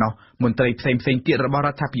តែប៉ុណ្ណោះមន្ត្រីផ្សេងទៀតរបស់រ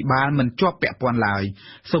ដ្ឋាភិបាលមិនជាប់ពាក់ព័ន្ធឡើយ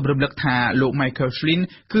សូមរំលឹកថាលោក Michael Flynn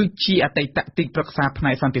គឺជាអតីតទីប្រឹក្សាផ្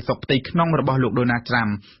នែកសន្តិសុខផ្ទៃក្នុងរបស់លោក Donald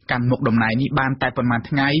Trump កាន់មុខតំណែងនេះបានតែប៉ុន្មាន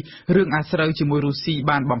ថ្ងៃរឿងអាស្រូវជាមួយរុស្ស៊ី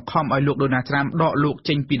បានបង្ខំឲ្យលោក Donald Trump ដកលោក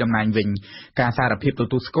ចេញពីតំណែងវិញការសារភាពទ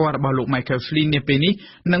ទួលស្គាល់របស់លោក Michael Flynn នាពេលនេះ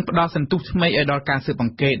នឹងផ្ដល់សន្ទុះថ្មីឲ្យដល់ការស៊ើបអ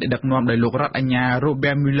ង្កេត ង្កេតដែលដឹកនាំដោយលោករតអាជ្ញា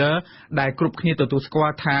Robert Mueller ដែលគ្រប់គ្នាទទួលស្គា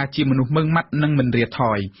ល់ថាជាមនុស្សម៉ឺងម៉ាត់និងមិនរាថ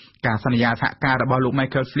យការសន្យាសហការរបស់លោក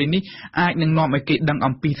Michael Flynn នេះអាចនឹងនាំឲ្យគេដឹង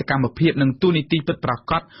អំពីសកម្មភាពនិងទូនីតិពិតប្រា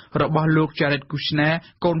កដរបស់លោក Jared Kushner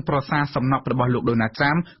កូនប្រសារសំណប់របស់លោក Donald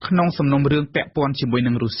Trump ក្នុងសំណុំរឿងពាក់ព័ន្ធជាមួយ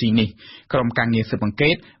នឹងរុស្ស៊ីនេះក្រុមការងារស៊ើបអង្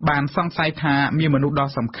កេតបានសង្ស័យថាមានមនុស្សដ៏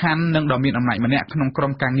សំខាន់និងដ៏មានអំណាចម្នាក់ក្នុងក្រុ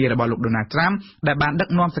មការងាររបស់លោក Donald Trump ដែលបានដឹក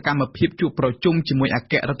នាំសកម្មភាពជួបប្រជុំជាមួយអ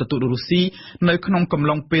គ្គរដ្ឋទូតរុស្ស៊ីនៅក្នុងកំ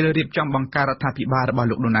ឡុងពេលរៀបចំបង្ការរដ្ឋាភិបាលរបស់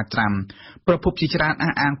លោក Donald Trump ប្រពន្ធជាច្រើន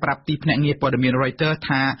អះអាងប្រាប់ទីភ្នាក់ងារព័ត៌មាន Reuters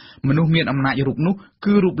ថាមនុស្សមានអំណាចរូបនោះ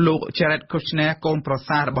គឺរូបលោក Jared Kushner កូនប្រ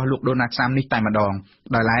សាររបស់លោក Donald Trump នេះតែម្ដង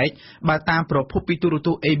ដោយឡែកបើតាមប្រភពពីទូរទ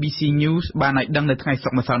ស្សន៍ ABC News បានឲ្យដឹងនៅថ្ងៃសុ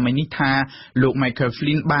ក្រម្សិលមិញនេះថាលោក Michael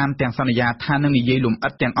Flynn បានទាំងសន្យាថានឹងនិយាយលម្អិ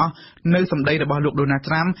តទាំងអស់នៅសម្ដីរបស់លោក Donald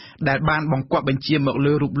Trump ដែលបានបង្គាប់បញ្ជាមក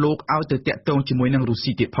លើរូបលោកឲ្យទៅតាក់ទងជាមួយនឹងរុស្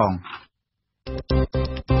ស៊ីទៀតផង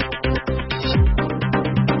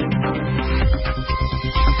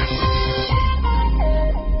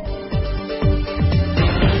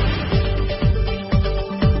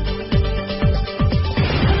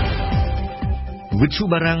វិទ្យុ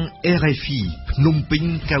បារាំង RFI ភ្នំពេញ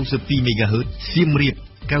 92 MHz សៀមរាប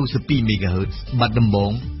 92 MHz បាត់ដំប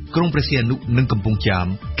ងក្រុងព្រះសីហនុនិងកំពង់ចាម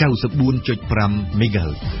 94.5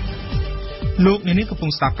 MHz លោកអ្នកនាងកំពុ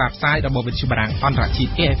ងស្ដាប់ការផ្សាយរបស់វិទ្យុបារាំងអន្តរជា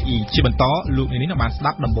តិ RFI ជាបន្តលោកអ្នកនាងនឹងបានស្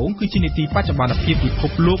ដាប់ដំបូងគឺជានីតិបច្ចុប្បន្នភាពពិភព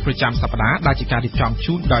លោកប្រចាំសប្តាហ៍ដែលជាការរៀបចំ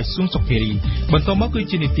ជូនដោយសួនសុខភារីបន្តមកគឺ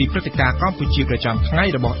ជានីតិព្រឹត្តិការណ៍កម្ពុជាប្រចាំថ្ងៃ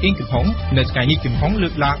របស់អ៊ីងគឹមហុងនៅថ្ងៃនេះគឹមហុងលើ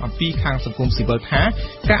កឡើងអំពីខាងសង្គមស៊ីវិលថា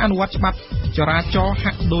ការអនុវត្តច្បាប់ចរាចរណ៍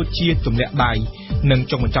ហាក់ដូចជាទម្លាក់ដៃនិង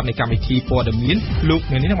ចុងបញ្ចប់នៃកម្មវិធីព័ត៌មានលោក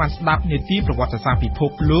អ្នកនាងនឹងបានស្ដាប់នីតិប្រវត្តិសាស្ត្រពិភព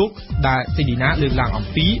លោកដែលសេឌីណាលើកឡើងអំ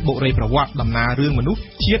ពីបុរាណប្រវត្តិដំណើររឿងមនុស្ស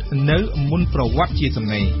ជាតិនៅមុនប្រវត្តិជាសំ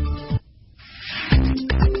ណេរ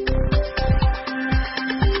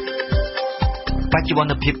បច្ចុប្ប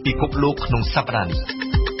ន្នភាពពិភពលោកក្នុងសប្តាហ៍នេះ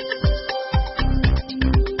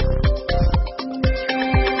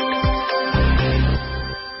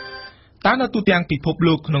តើនៅទូទាំងពិភព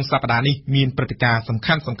លោកក្នុងសប្តាហ៍នេះមានព្រឹត្តិការណ៍សំ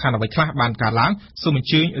ខាន់ៗអ្វីខ្លះបានកើតឡើងសូមអញ្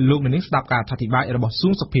ជើញលោកអ្នកនាងស្ដាប់ការអធិប្បាយរបស់សួ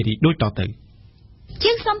នសុខភារីដូចតទៅ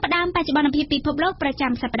ជាងសូមផ្ដើមបច្ចុប្បន្នភាពពិភពលោកប្រ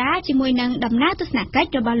ចាំសប្តាហ៍ជាមួយនឹងដំណើរទស្សនកិច្ច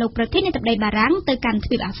របស់លោកប្រធានាធិបតីបារាំងទៅកាន់ទ្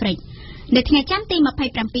វីបអាហ្វ្រិកនៅថ្ងៃច័ន្ទទី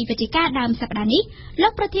27វិច្ឆិកាដើមសប្តាហ៍នេះលោ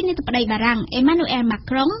កប្រធានាធិបតីបារាំងអេម៉ានូអែលម៉ា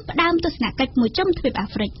ក្រុងផ្ដើមទស្សនកិច្ចមួយជុំទ្វីបអា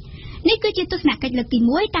ហ្វ្រិកនេះគឺជាទស្សនកិច្ចលើកទី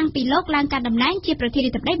1តាំងពីលោកឡើងកាន់តំណែងជាប្រធានា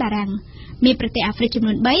ធិបតីបារាំងមានប្រទេសអាហ្វ្រិកចំ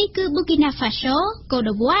នួន3គឺប៊ូគីណាហ្វាសូកូ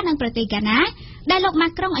ដូវ៉ានិងប្រទេសហ្គាណាដែលលោកម៉ា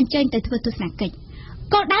ក្រុងអញ្ជើញទៅធ្វើទស្សនកិច្ច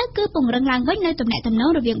គោលដៅគឺពង្រឹងឡើងវិញនៅទំនាក់ទំនង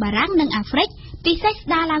រវាងបារាំងនិងអាហ្វ្រិកពិសេសស្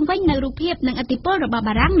ដារឡើងវិញនៅរូបភាពនិងឥទ្ធិពលរបស់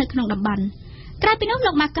បារាំងនៅក្នុងតំបន់ក្រៅពីនោះ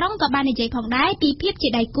លោកម៉ាក្រុងក៏បាននិយាយផងដែរពីភាពជា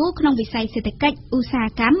ដៃគូក្នុងវិស័យសេដ្ឋកិច្ចឧស្សាហ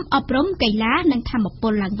កម្មអប់រំកីឡានិងធម្មព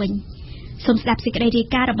លឡើងវិញសូមស្ដាប់សេចក្តីរាយ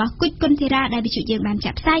ការណ៍របស់គុជគុណធីរ៉ាដែលវិទ្យុយើងបាន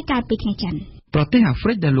ចាក់ផ្សាយកាលពីថ្ងៃច័ន្ទប្រទេសអាហ្វ្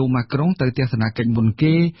រិកដែលលោកម៉ាក្រុងទៅទស្សនកិច្ចមុន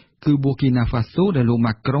គេគឺប៊ូគីណាហ្វាសូដែលលោក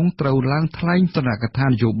ម៉ាក្រុងត្រូវឡើងថ្លែងទស្សនកថា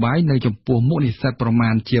នយោបាយនៅចំពោះមុខនិស្សិតប្រមា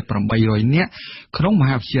ណជា800នាក់ក្នុងម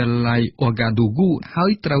ហាវិទ្យាល័យអូហ្គាឌូហ្គូហើ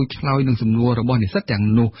យត្រូវឆ្លើយនឹងសំណួររបស់និស្សិតទាំង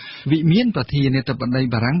នោះវិមានប្រធានាធិបតី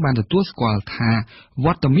បារាំងបានទទួលស្គាល់ថាវ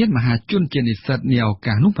ត្តមានមហាជនជានិស្សិតនាឱ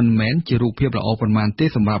កាសនោះមិនមែនជារូបភាពល្អប៉ុន្មានទេ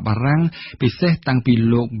សម្រាប់បារាំងពិសេសតាំងពី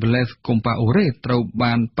លោក Blaise Compaoré ត្រូវ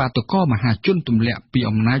បានបាតុករមហាជនទម្លាក់ពី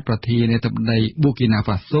អំណាចប្រធានាធិបតីប៊ូគីណាហ្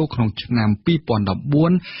វាសូក្នុងឆ្នាំ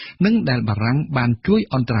2014និងដែលបារាំងបានជួយ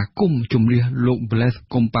អន្តរាគមន៍ជំនះលោក Blaise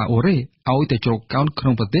Compaoré ឲ្យទៅជ្រកកោនក្នុ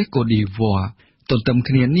ងប្រទេសកូតឌីវ៉ាទន្ទឹម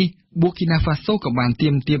គ្នានេះប៊ូគីណាហ្វាសូក៏បានទា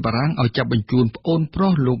មទារបារាំងឲ្យចាប់បញ្ជូនប្អូនប្រុ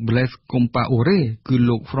សលោក Blaise Compaoré គឺ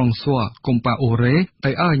លោក François Compaoré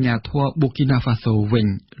ទៅឲ្យអាជ្ញាធរប៊ូគីណាហ្វាសូវិញ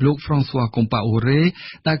លោក François Compaoré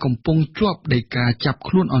ដែលកំពុងជាប់ដីកាចាប់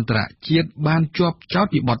ខ្លួនអន្តរជាតិបានជាប់ចោទ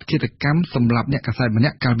ពីបទឃាតកម្មសម្រាប់អ្នកកាសែតម្នា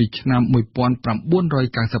ក់កាលពីឆ្នាំ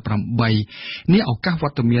1998នេះឱកាសវ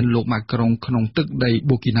ត្តមានលោកម៉ាក្រុងក្នុងទឹកដី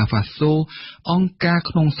ប៊ូគីណាហ្វាសូអង្គការ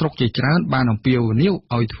ក្នុងស្រុកជាច្រើនបានអំពាវនាវ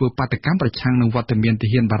ឲ្យធ្វើបាតកម្មប្រឆាំងនឹងវត្តមានទា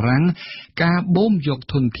ហានបារាំងការបូមយក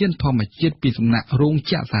ធនធានធម្មជាតិពីសំណាក់រោង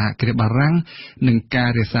ចក្រសហគ្រាសបារាំងនិងការ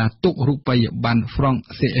រក្សាទុករូបិយប័ណ្ណ franc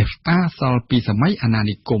CFA សល់ពីសម័យអាណា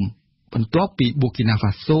និគមបន្ទាប់ពីប៊ូគីណាហ្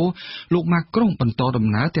វាសូលោកម៉ាក្រុងបន្តដំ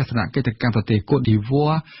ណើរទស្សនកិច្ចទៅកាន់ប្រទេសកូតឌីវ៉ា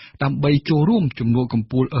ដើម្បីចូលរួមជំនួបកំ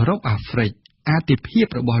ពូលអឺរ៉ុបអាហ្វ្រិកអាទិភាព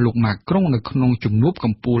របស់លោកម៉ាក្រុងនៅក្នុងជំនួប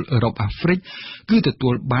កំពូលអឺរ៉ុបអាហ្វ្រិកគឺទទួ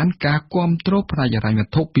លបានការគាំទ្រផ្នែកហិរញ្ញវ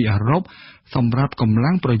ត្ថុពីអឺរ៉ុបសម្រាប់កម្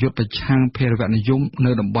លាំងប្រយុទ្ធប្រឆាំងភេរវនិយម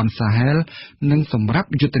នៅតំបន់សាហែលនិងសម្រាប់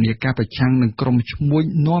យុទ្ធនាការប្រឆាំងនឹងក្រុមឈ្មួញ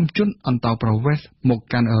នាំជនអន្តោប្រវេសន៍មក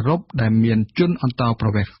កាន់អឺរ៉ុបដែលមានជនអន្តោប្រ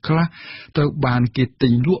វេសន៍ខ្លះត្រូវបានគេទិ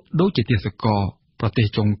ញលក់ដូចជាទាសករ ប្រទេស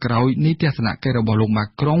ចុងក្រោយនៃទស្សនកិច្ចរបស់លោកម៉ា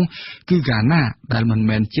ក្រុងគឺហ្គាណាដែលមិន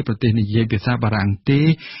មែនជាប្រទេសនិយាយភាសាបារាំងទេ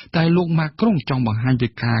តែលោកម៉ាក្រុងចង់បង្ហាញពី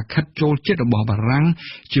ការខិតចូលចិត្តរបស់បារាំង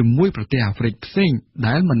ជាមួយប្រទេសអាហ្វ្រិកផ្សេង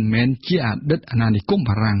ដែលមិនមែនជាអតីតអាណានិគម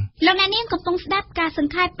បារាំងលោកអ្នកនាងកំពុងស្ដាប់ការស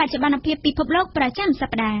ង្ខេបបច្ចុប្បន្នភាពពិភពលោកប្រចាំស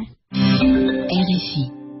ប្តាហ៍ RFI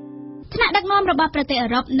ថ្នាក់ដឹកនាំរបស់ប្រទេសអឺ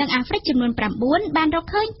រ៉ុបនិងអាហ្វ្រិកចំនួន9បានរក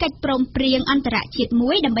ឃើញកិច្ចព្រមព្រៀងអន្តរជាតិ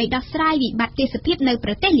មួយដើម្បីដោះស្រាយវិបត្តិទេសភាពនៅប្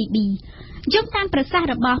រទេសលីប៊ីយោងតាមប្រសាសន៍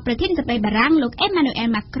របស់ប្រធានាធិបតីបារាំងលោកអេម៉ានូអែល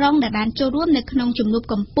ម៉ាក្រុងដែលបានចូលរួមនៅក្នុងជំនួប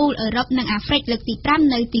កំពូលអឺរ៉ុបនិងអាហ្វ្រិកលើកទី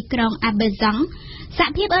5នៅទីក្រុងអាបេហ្សង់សហ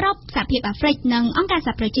ភាពអឺរ៉ុបសហភាពអាហ្វ្រិកនិងអង្គការស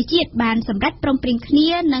ហប្រជាជាតិបានសម្រេចព្រមព្រៀងគ្នា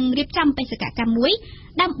និងរៀបចំបេសកកម្មមួយ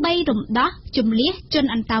ដើម្បីរំដោះជម្លៀសជន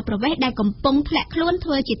អន្តោប្រវេសន៍ដែលកំពុងធ្លាក់ខ្លួនធ្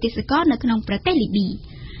វើជាទេសករនៅក្នុងប្រទេសលីប៊ី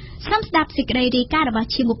ស្ដាប់សេចក្តីរាយការណ៍របស់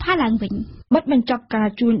ឈីមូផាឡើងវិញបិទបញ្ចប់ការ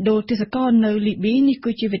ជួញដូរទេសករនៅលីប៊ីនេះ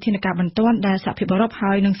គឺជាវិធានការបន្ទាន់ដែលសហភាពអឺរ៉ុប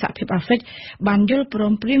ហើយនិងសហភាពអាហ្វ្រិកបានយល់ព្រ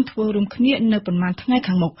មព្រៀងធ្វើរួមគ្នានៅប៉ុន្មានថ្ងៃ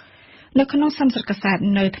ខាងមុខនៅក្នុងសន្និសីទកាសែត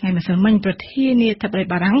នៅថ្ងៃម្សិលមិញប្រធានាធិបតី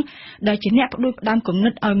បារាំងដែលជាអ្នកផ្ដួចផ្ដើមគំនិ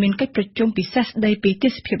តឲ្យមានកិច្ចប្រជុំពិសេសស្ដីពីទេ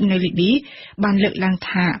សភាពនៅលីប៊ីបានលើកឡើង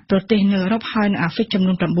ថាប្រទេសនៅអឺរ៉ុបហើយនិងអាហ្វ្រិកចំ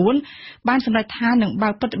នួន9បានសម្រេចថានឹងបើ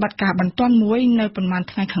កប្រតិបត្តិការបន្ទាន់មួយនៅប៉ុន្មាន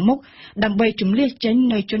ថ្ងៃខាងមុខដើម្បីជម្លៀសចេញ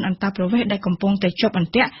នៅជនអន្តោប្រវេសន៍ដែលកំពុងតែជាប់អ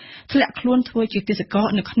ន្ទាក់ធ្លាក់ខ្លួនធ្វើជាទេសករ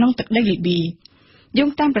នៅក្នុងទឹកដីលីប៊ីយោង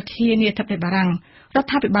តាមប្រធានាធិបតីបារាំងរដ្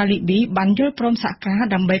ឋាភិបាលលីប៊ីបានយល់ព្រមសហការ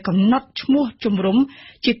ដើម្បីកំណត់ឈ្មោះជំរំ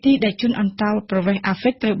ជាទីដែលជនអន្តោប្រវេសន៍អាហ្វ្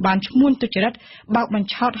រិកត្រូវបានឈ្មោះទុច្ចរិតបោកបញ្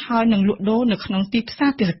ឆោតហើយនឹងលក់ដូរនៅក្នុងទីផ្សា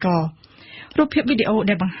រទេសចររូបភាពវីដេអូ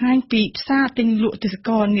ដែលបង្ហាញពីផ្សារទិញលក់ទេសច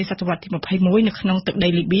រនាសតវត្សទី21នៅក្នុងទឹកដី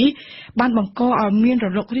លីប៊ីបានបង្កឲ្យមានរ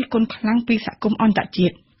លករិះគន់ខ្លាំងពីសហគមន៍អន្តរជា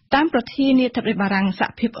តិតាមប្រធានាធិបតីបារាំងសហ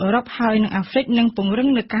ភាពអឺរ៉ុបហើយនិងអាហ្វ្រិកនឹងពង្រឹង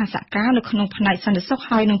នូវការសហការនៅក្នុងផ្នែកសន្តិសុខ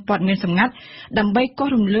ហើយនិងព័ត៌មានសម្ងាត់ដើម្បីកោះ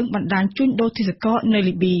រំលើងបណ្ដាញជួញដូរទេសចរនៅ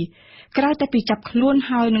លីប៊ីក្រៅតែពីចាប់ខ្លួន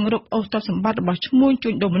ហើយនឹងរកអូសទ្រព្យសម្បត្តិរបស់ឈ្មួញជួ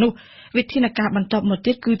ញដូរមនុស្សវិធានការបន្ទាប់មក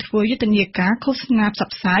ទៀតគឺធ្វើយុទ្ធនាការឃោសនាផ្សព្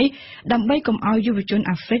វផ្សាយដើម្បីកុំឲ្យយុវជន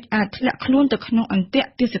អាហ្វ្រិកអាចធ្លាក់ខ្លួនទៅក្នុងអន្ទាក់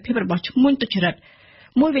ទេសភាពរបស់ឈ្មួញទុច្ចរិត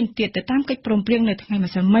មួយវិញទៀតទៅតាមកិច្ចព្រមព្រៀងនៅថ្ងៃ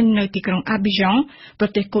ម្សិលមិញនៅទីក្រុងអាប៊ីយ៉ង់ប្រ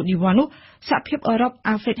ទេសកូតឌីវ៉ានោះសហភាពអឺរ៉ុប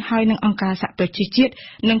អាហ្វ្រិកហើយនិងអង្គការសហប្រជាជាតិ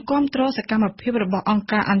នឹងគាំទ្រសកម្មភាពរបស់អង្គ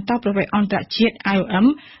ការអន្តោប្រវេសន៍អន្តរជាតិ IOM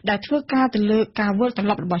ដែលធ្វើការទៅលើការវិលត្រ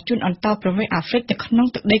ឡប់របស់ជនអន្តោប្រវេសន៍អាហ្វ្រិកទៅក្នុង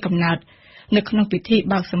ទឹកដីកំណើតនៅក្នុងពិធី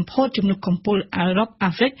បើកសម្ពោធជំនួបកំពូលអឺរ៉ុបអា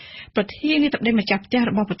ហ្វ្រិកប្រធានាធិបតីម្ចាស់ផ្ទះ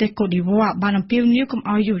របស់ប្រទេសកូតឌីវ៉ាបានអំពាវនាវកុំ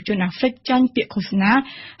ឲ្យយុវជនអាហ្វ្រិកចាញ់ពាក្យឃោសនា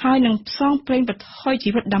ហើយនឹងផ្សងព្រេងប្រថុយជី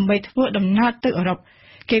វិតដើម្បីធ្វើដំណើរទៅអឺរ៉ុប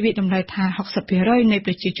គេវិតម្លៃថា 60% នៃ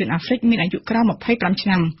ប្រជាជនអាហ្វ្រិកមានអាយុក្រោម25ឆ្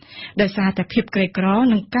នាំដោយសារតែភាពក្រីក្រ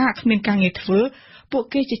និងការគ្មានការងារធ្វើពួក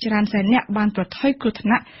គេជាច្រើនសែននាក់បានប្រថុយគ្រោះថ្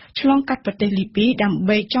នាក់ឆ្លងកាត់ប្រទេសលីប៊ីដើម្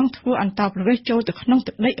បីចង់ធ្វើអន្តោប្រវេសន៍ចូលទៅក្នុង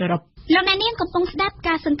ទឹកដីអឺរ៉ុបលោកអ្នកនាងកំពុងស្ដាប់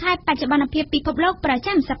ការសង្ខេបបច្ចុប្បន្នភាពពិភពលោកប្រ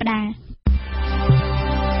ចាំសប្តាហ៍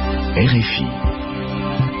RFI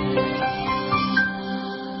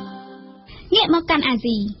ងាកមកកាន់អា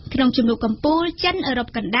ស៊ីក្នុងជំនួបកំពូលចិនអឺរ៉ុប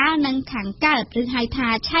កណ្ដាលនិងខាងកើតឬហៅថា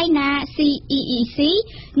China CEEC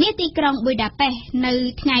នាទីក្រុងប៊ុយដាប៉េសនៅ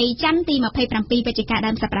ថ្ងៃច័ន្ទទី27វិច្ឆិកា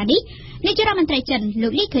ដើមសប្តាហ៍នេះនាយករដ្ឋមន្ត្រីចិនលោ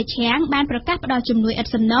កលីខឺឈាងបានប្រកាសផ្តល់ជំនួយឥត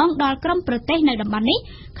សំណងដល់ក្រុមប្រទេសនៅតំបន់នេះ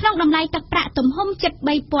ក្នុងតម្លៃទឹកប្រាក់ទំហំជិត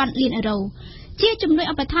 3,000 លានអឺរ៉ូជាជំនួយ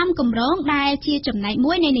ឧបត្ថម្ភគម្រោងដែលជាចំណែក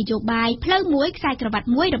មួយនៃនយោបាយផ្លូវមួយខ្សែក្រវ៉ាត់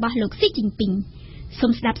មួយរបស់លោកស៊ីជីនពីងសូ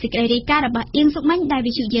មស្ដាប់សេចក្តីរាយការណ៍របស់អៀងសុកម៉ាញ់ដែល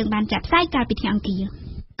វិទ្យុយើងបានចាក់ផ្សាយកាលពីថ្ងៃអង្គារ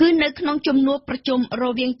គឺនៅក្នុងជំនួបប្រជុំរ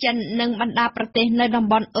វាងចិននិងបណ្ដាប្រទេសនៅតំ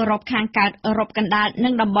បន់អឺរ៉ុបខាងកើតអឺរ៉ុបកណ្ដាលនិ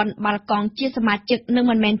ងតំបន់បាល់កង់ជាសមាជិកនិង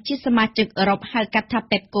មិនមែនជាសមាជិកអឺរ៉ុបហៅកាត់ថា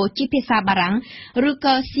PEPCO ជាភាសាបារាំងឬ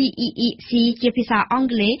ក៏ CEEC ជាភាសាអង់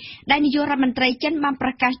គ្លេសដែលនាយករដ្ឋមន្ត្រីចិនបានប្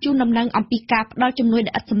រកាសជូនដំណឹងអំពីការផ្ដល់ជំនួយ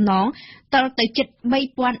ដ៏ឥតសំណងទៅជិត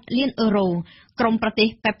 3,000 លានអឺរ៉ូក្រុមប្រទេស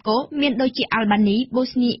PEPCO មានដូចជាអាល់បានី បូ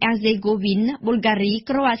ស្នីអាហ្សេហ្គោវីន ប៊ុលហ្គារី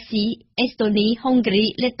ក្រូអាស៊ី អេស្តូនី ហុងគ្រី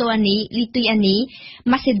លេតូអានី លីទុយអានី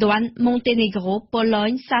ម៉ាសេដូន ម៉ុងតេនេក្រូ ប៉ូឡូញ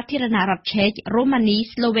សាធារណរដ្ឋឆេក រូម៉ានី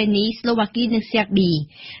ស្លូវេនី ស្លូវ៉ាគី និងសេrbी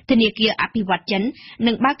ធនាគារអភិវឌ្ឍន៍ចិន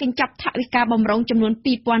នឹងបើកកញ្ចប់ថវិកាបម្រុងចំនួន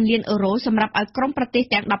 2,000 លានអឺរ៉ូសម្រាប់ឲ្យក្រុមប្រទេស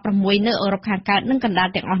ទាំង 16 នៅអឺរ៉ុបខាងកើតនិងកណ្ដាល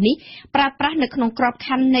ទាំងអស់នេះប្រើប្រាស់នៅក្នុងក្រប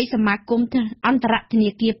ខ័ណ្ឌនៃសមាគមអន្តរធនា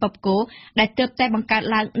គារ PEPCO ដែលទើបតែបង្កើត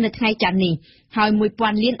ឡើងនៅថ្ងៃច័ន្ទនេះហើយ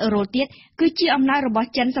 1,000 លានអឺរ៉ូទៀត គឺជាអំណោយរបស់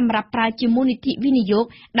ចិនសម្រាប់ប្រើជាមូលនិធិវិនិយោគ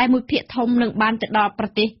ដែលមួយភាគធំនឹងបានទៅដល់ប្រ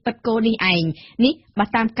ទេសពិតគោនេះឯងនេះបើ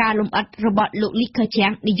តាមការលំអិតរបស់លោកលីខឺជា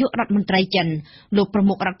ងនាយករដ្ឋមន្ត្រីចិនលោកប្រ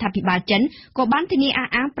មុខរដ្ឋាភិបាលចិនក៏បានធានាអះ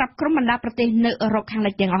អាងប្រាប់ក្រុមបណ្ដាប្រទេសនៅអឺរ៉ុបខាង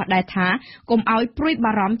លិចទាំងអស់ដែរថាកុំឲ្យព្រួយ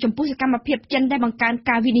បារម្ភចំពោះសកម្មភាពចិនដែលបង្កើន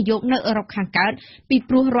ការវិនិយោគនៅអឺរ៉ុបខាងកើតពី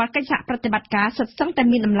ព្រោះរាល់កិច្ចសហប្រតិបត្តិការសុទ្ធសឹងតែ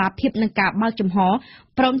មានដំណាភាពនឹងការបើកចំហ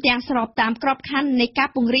ព្រមទាំងស្របតាមក្របខ័ណ្ឌនៃការ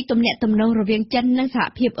ពង្រីកទំនាក់ទំនងរវាងចិននិងសហ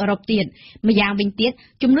ភាពអឺរ៉ុបទៀតម្យ៉ាងវិញទៀត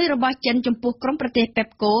ជំនួយរបស់ចិនចំពោះក្រុមប្រទេសប៉េប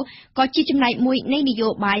កូក៏ជាចំណែកមួយនៃនយោ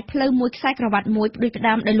បាយផ្លូវមួយខ្សែក្រវ៉ាត់មួយផ្ដួចផ្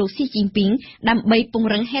ដើមដោយលោកស៊ីជីនពីងដើម្បីព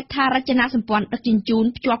ង្រឹងហេដ្ឋារចនាសម្ព័ន្ធដឹកជញ្ជូន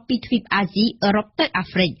ភ្ជាប់ពីទ្វីបអាស៊ីអឺរ៉ុបទៅអា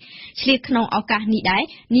ហ្វ្រិកឆ្លៀតក្នុងឱកាសនេះដែរ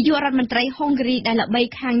នាយករដ្ឋមន្ត្រីហុងហ្គ្រីដែលល្បី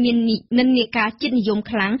ខាងមាននិន្នាការជាតិនិយម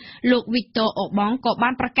ខ្លាំងលោកវីកតូអូបងក៏បា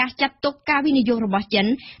នប្រកាសចាត់ទុកការវិនិយោគរបស់ចិន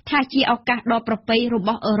ថាជាឱកាសដ៏ប្រពៃរប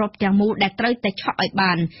ស់អឺរ៉ុបទាំងមូលដែលត្រូវតែឆក់ឲ្យ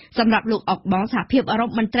បានសម្រាប់លោកអុកបងសហភាពអឺរ៉ុប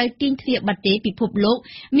មិនត្រូវទាញទ្វារបាត់ទេពិភពលោក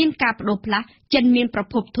មានការបដូរផ្លាស់ចិនមានប្រ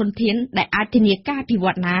ភពធនធានដែលអាចធានាការអភិវ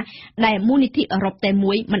ឌ្ឍណាដែលមូលនិធិអឺរ៉ុបតែ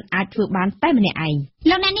មួយមិនអាចធ្វើបានតែម្នាក់ឯង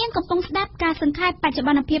លោកអ្នកនាងកំពុងស្ដាប់ការសង្ខេបបច្ចុប្ប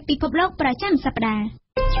ន្នភាពពិភពលោកប្រចាំសប្ដាហ៍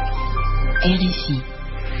RFI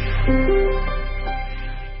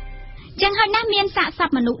ចឹងហើយណាស់មានសាកសព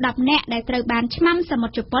មនុស្ស10នាក់ដែលត្រូវបានឆ្មាំសមុ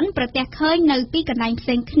ទ្រជប៉ុនប្រទះឃើញនៅពីកន្លែងផ្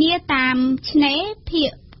សេងគ្នាតាមឆ្នេរភាគ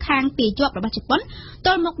ខាងពីជាប់របស់ជប៉ុនទ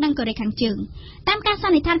ល់មុខនឹងកូរ៉េខាងជើងតាមការស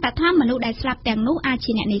ន្និដ្ឋានបឋមមនុស្សដែលស្លាប់ទាំងនោះអាច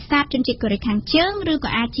ជាអ្នកនេសាទជនជាតិកូរ៉េខាងជើងឬក៏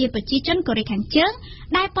អាចជាប្រជាជនកូរ៉េខាងជើង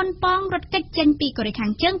ដែលប៉ុនប៉ងរត់គេចចេញពីកូរ៉េខា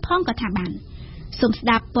ងជើងផងក៏ថាបានសូមស្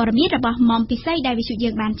ដាប់ព័ត៌មានរបស់មុំពិសីដែលវិទ្យុយើ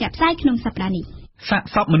ងបានចាក់ផ្សាយក្នុងសប្ដាហ៍នេះសាក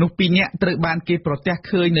សពមនុស្ស2នាក់ត្រូវបានគេប្រទះ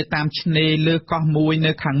ឃើញនៅតាមឆ្នេរលើកោះមួយ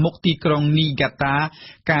នៅខាងមុខទីក្រុងនីហ្គាតា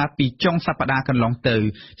កាលពីចុងសប្តាហ៍កន្លងទៅ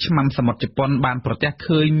ឆ្មាំសមុទ្រជប៉ុនបានប្រទះ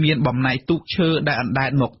ឃើញមានបំណែកទូកឈើដែលអណ្ដែត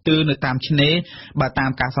មកទើនៅតាមឆ្នេរបើតា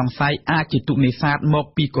មការសង្ស័យអាចជាទូកនេសាទមក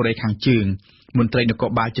ពីកូរ៉េខាងជើងមន្ត្រីនគ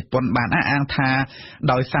របាលជប៉ុនបានអះអាងថា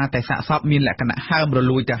ដោយសារតែសាកសពមានលក្ខណៈហើមរ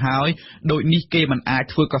លួយទៅហើយដូចនេះគេមិនអាច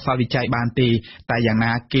ធ្វើកសលវិច័យបានទេតែយ៉ាង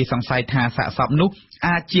ណាគេសង្ស័យថាសាកសពនោះ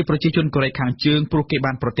អាចជាប្រជាជនកូរ៉េខាងជើងព្រោះគេ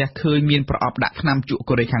បានប្រទះឃើញមានប្រអប់ដាក់ថ្នាំជក់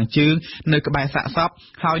កូរ៉េខាងជើងនៅក្បែរសាកសព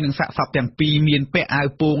ហើយនឹងសាកសពទាំងពីរមានពាក់អាវ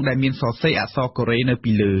ពោងដែលមានសរសេរអក្សរកូរ៉េនៅ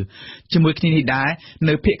ពីលើជាមួយគ្នានេះដែរ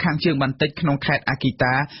នៅភាគខាងជើងបន្តិចក្នុងខេត្តអាគី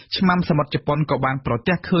តាឆ្មាំសមុទ្រជប៉ុនក៏បានប្រ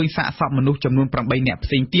ទះឃើញសាកសពមនុស្សចំនួន8នាក់ផ្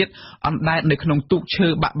សេងទៀតអណ្ដែតនៅក្នុងទូកឈើ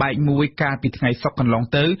បាក់បែកមួយកាលពីថ្ងៃសុក្រកន្លង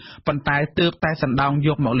ទៅប៉ុន្តែទើបតែសណ្ដោងយ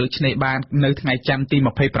កមកលើឆ្នេរបាននៅថ្ងៃច័ន្ទទី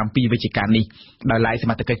27វិច្ឆិកានេះដោយឡែកស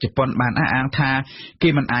មត្ថកិច្ចជប៉ុនបានអះអាងថាគេ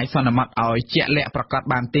មិនអាចសន្មត់ឲ្យជាក់លាក់ប្រកាស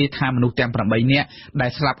បានទេថាមនុស្សទាំង8នាក់ដែ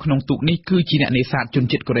លស្លាប់ក្នុងទូកនេះគឺជាអ្នកនេសាទជន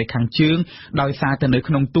ជាតិកូរ៉េខាងជើងដោយសារតែនៅ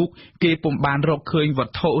ក្នុងទូកគេពុំបានរកឃើញវ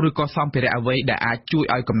ត្ថុឬក៏សម្ភារៈអ្វីដែលអាចជួយ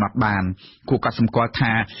ឲ្យកំណត់បានគួរកត់សម្គាល់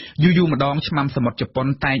ថាយូរម្ដងឆ្មាំសមុទ្រជប៉ុន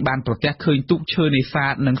តែងបានប្រទះឃើញទូកឈើនេសា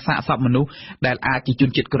ទនិងសាកសពមនុស្សដែលអាចជាជន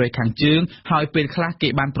ជាតិកូរ៉េខាងជើងហើយពេលខ្លះគេ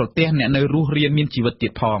បានប្រទះអ្នកនៅរស់រានមានជីវិតទៀ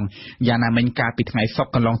តផងយ៉ាងណាមិញកាលពីថ្ងៃសុក្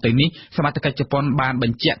រកន្លងទៅនេះសមត្ថកិច្ចជប៉ុនបានប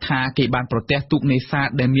ញ្ជាក់ថាគេបានប្រទះទូកនេសាទ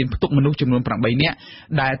ដែលមានផ្ទុកមនុស្សចំនួន8នាក់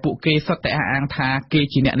ដែលពួកគេសុទ្ធតែអះអាងថាគេ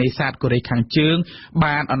ជាអ្នកនេសាទកូរ៉េខាងជើង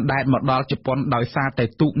បានអណ្ដែតមកដល់ជប៉ុនដោយសារតែ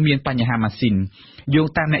ទូកមានបញ្ហាម៉ាស៊ីនយោង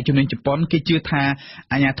តាមអ្នកជំនាញជប៉ុនគេជឿថា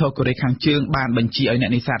អាជ្ញាធរកូរ៉េខាងជើងបានបញ្ជាឲ្យអ្ន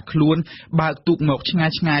កនេសាទខ្លួនបើកទូកមកឆ្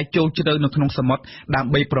ងាយចូលជ្រៅនៅក្នុងសមុទ្រដើ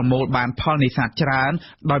ម្បីប្រមូលបានផលនេសាទច្រើន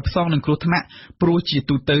ដោយផ្សងនឹងគ្រោះថ្នាក់ព្រោះជា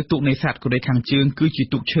ទូទៅទូកនេសាទកូរ៉េខាងជើងគឺជា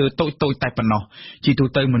ទូកឈើតូចតែប៉ុណ្ណោះជាទូ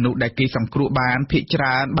ទៅមនុស្សដែលគេសង្គ្រោះបានភាគច្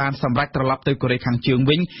រើនបានសម្រេចត្រឡប់ទៅកូរ៉េខាងជើង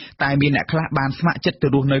វិញតែមានអ្នកខ្លះបានស្ម័គ្រចិត្តទៅ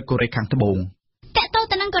រស់នៅកូរ៉េខាងត្បូងតកត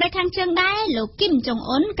ទៅនឹងកូរ៉េខាងជើងដែរលោកគីមចុង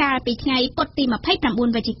អ៊ុនកាលពីថ្ងៃពុធទី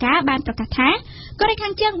29វិច្ឆិកាបានប្រកាសថាកូរ៉េខា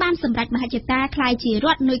ងជើងបានសម្រេចមហិច្ឆតាក្លាយជារ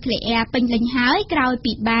ដ្ឋនុយក្លេអ៊ែរពេញលេញហើយក្រោយ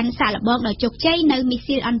ពីបានសាកល្បងដោយជោគជ័យនៅមី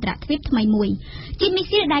ស៊ីលអន្តរជាតិថ្មីមួយជាមី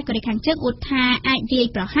ស៊ីលដែលកូរ៉េខាងជើងអួតថាអាចវាយ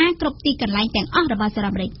ប្រហារគ្រប់ទីកន្លែងទាំងអស់របស់សហរ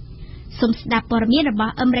ដ្ឋអាមេរិកសូមស្ដាប់ព័ត៌មានរប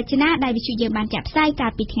ស់អឹមរចនាដែលវិទ្យុយើងបានចាក់ផ្សាយកា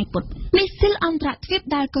លពីថ្ងៃពុធមីស៊ីលអន្តរជាតិ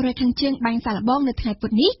ដែលកូរ៉េខាងជើងបានសាកល្បងនៅថ្ងៃពុ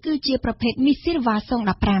ធនេះគឺជាប្រភេទមីស៊ីលវ៉ាសុង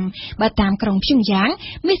15បើតាមក្រុងព្យុងយ៉ាង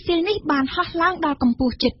មីស៊ីលនេះបានហោះឡើងដល់កម្ព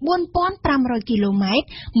ស់ជិត 4500 គីឡូម៉ែត្រ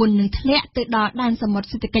មុននឹងធ្លាក់ទៅដល់ដែនសមុទ្រ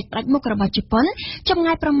សេដ្ឋកិច្ចផ្ដាច់មុខរបស់ជប៉ុនចម្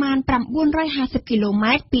ងាយប្រមាណ950គីឡូ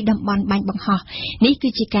ម៉ែត្រពីតំបន់បាញ់បង្ហោះនេះគឺ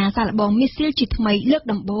ជាការសាកល្បងមីស៊ីលជាថ្មីលើក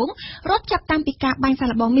ដំបូងរាប់ចាប់តាំងពីការបាញ់សាក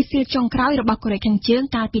ល្បងមីស៊ីលចុងក្រោយរបស់កូរ៉េខាងជើង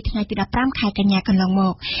កាលពីថ្ងៃទី15ខែកញ្ញាកន្លងម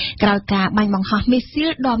កក្រោយការបាញ់បង្ហោះមីស៊ីល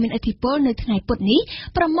ដ៏មានឥទ្ធិ ពលនៅថ្ងៃពុធនេះ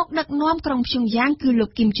ប្រមុខដឹកនាំក្រុងព្យុងយ៉ាងគឺលោក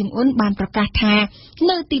គីមចុងអ៊ុនបានប្រកាសថា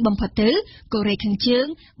នៅទីបំផុតទៅកូរ៉េខាងជើង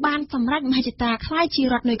បានសម្រេចមហិច្ឆតាក្លាយជា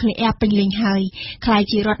រដ្ឋនុយក្លេអ៊ែរពេញលេញហើយក្លាយ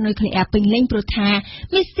ជារដ្ឋនុយក្លេអ៊ែរពេញលេញព្រោះថា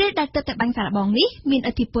មីស៊ីលដែលទើបតែបាញ់សាកល្បងនេះមាន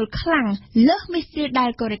ឥទ្ធិពលខ្លាំងលើសមីស៊ីលដែល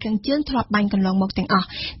កូរ៉េខាងជើងធ្លាប់បាញ់កន្លងមកទាំងអស់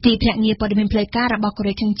ទីភ្នាក់ងារព័ត៌មានផ្លូវការរបស់កូ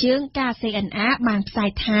រ៉េខាងជើង KCNA បានផ្សាយ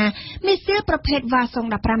ថាមីស៊ីលប្រភេទវ៉ាសុង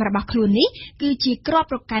15របស់ខ្លួននេះគឺជាគ្រាប់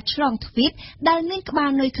រ៉ុកែតឆ្លងទ្វីបដែលមានក្បាល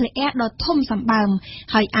នុយក្លេអ៊ែរដ៏ធំសម្បើម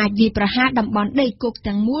ហើយអាចវាយប្រហារតំបន់ដីគោក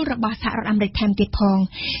ទាំងមូលរបស់សហរដ្ឋអាមេរិកថែមទៀតផង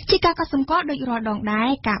ជាការកត់សម្គាល់ដោយរាល់ដងដែរ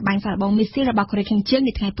ការបាញ់សាកល្បងមីស៊ីលរបស់កូរ៉េខាងជើង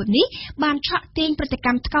នៅថ្ងៃពុធនេះបានឆក់ទាញប្រតិក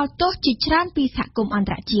ម្មថ្កោលទោសជាច្រើនពីសហគមន៍អន្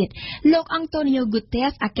តរជាតិលោកអង់តូនីយ៉ូ ហ្គូតេ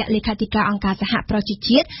សអគ្គលេខាធិការអង្គការសហប្រជា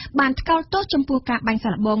ជាតិបានថ្កោលទោសចំពោះការបាញ់សា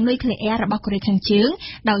កល្បងនុយក្លេអ៊ែររបស់កូរ៉េខាងជើង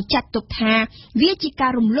ដោយចាត់ទុកថាវាជាកា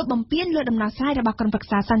ររំលោភបំពានលើដំណោះស្រាយរបស់ក្រុមប្រឹក្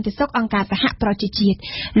សាសន្តិសុខអង្គការសហប្រជាជាតិ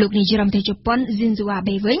លោកនាយរដ្ឋមន្ត្រីជប៉ុន Shinzo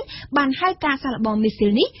Abe វិញបានហៅការសាកល្បងមីស៊ី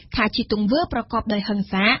លនេះថាជាទង្វើប្រកបដោយហិង្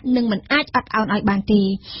សានិងមិនអាចអត់ឱនឲ្យបានទេ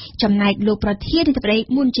ចំណែកលោកប្រធានាធិបតី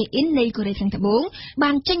Moon Jae-in នៃកូរ៉េខាងត្បូង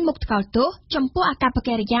បានចេញមុខថ្កោលទោសចំពោះអាកប្ប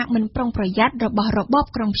កិរិយាមិនប្រុងប្រយ័ត្នរបស់របប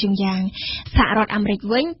ក្រុងព្យុងយ៉ាងសហរដ្ឋអាមេរិក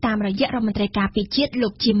វិញតាមរយៈរដ្ឋមន្ត្រីការពារជាតិលោ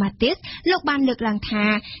ក Jim Mattis លោកបានលើកឡើងថា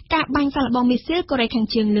ការបាញ់សាកល្បងមីស៊ីលកូរ៉េខាង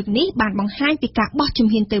ជើងលើកនេះបានបង្ហាញពីការបោះជំ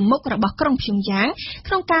ហានទៅមុខរបស់ក្រុងព្យុងយ៉ាង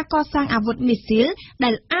ក្នុងការកសាងអាវុធមីស៊ីលដែ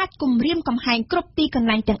លអាចគំរាមកំហែងគ្រប់ទីកន្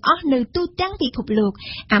លែងទាំងអស់នៅទូទាំងពិភពលោក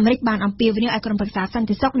អាមេរិកបានអំពាវនាវឲ្យក្រុមប្រឹក្សាសន្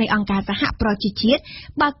តិសុខនៃអង្គការសហប្រជាជាតិ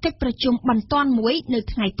បើកកិច្ចប្រជុំបន្ទាន់មួយនៅ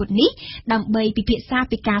ថ្ងៃពុធនេះដើម្បីពិភាក្សា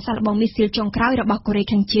ពីការសាកល្បងមីស៊ីលចុងក្រោយរបស់កូរ៉េ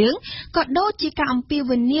ខាងជើងក៏ដូចជាការអំពា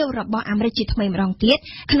វនាវរបស់អាមេរិកជាថ្មីម្ដងទៀត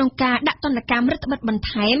ក្នុងការដាក់ទណ្ឌកម្មរដ្ឋបិទបន្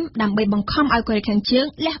ថែមដើម្បីបង្ខំឲ្យកូរ៉េខាងជើង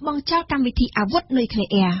លះបង់ចោលកម្មវិធីអាវុធនុយក្លេ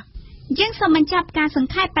អ៊ែរយើងសូមបញ្ចប់ការស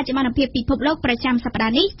ង្ខេបបច្ចុប្បន្នភាពពិភពលោកប្រចាំសប្តា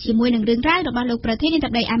ហ៍នេះជាមួយនឹងរឿងរ៉ាវរបស់លោកប្រធានាធិ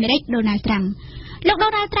បតីអាមេរិក Donald Trump លោក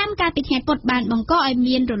Donald Trump កាលពីថ្ងៃពុធបានបង្កឲ្យ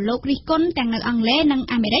មានរលករិះគន់ទាំងនៅអង់គ្លេសនិង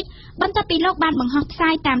អាមេរិកបន្ទាប់ពីលោកបានបង្ហោះផ្សា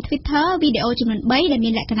យតាម Twitter វីដេអូចំនួន3ដែលមា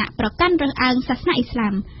នលក្ខណៈប្រកាន់រើសអើងសាសនាអ៊ីស្លា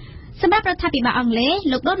មសម្រាប់រដ្ឋាភិបាលអង់គ្លេស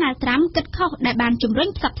លោក Donald Trump គិតខុសដែលបានជំរុញ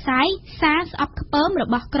ផ្សព្វផ្សាយសារស្អប់ខ្ពើមរ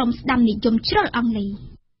បស់ក្រុមស្ដាំនិយមជ្រុលអង់គ្លេស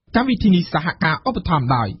កម្មវិធីនេះសហការឧបត្ថម្ភ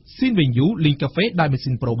ដោយ Sinvenue លេងកាហ្វេដោយម៉ា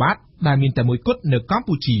ស៊ីនប្រូបាតដែលមានតែមួយគត់នៅកម្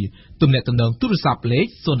ពុជាទំនាក់ទំនងទូរស័ព្ទលេខ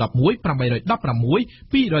011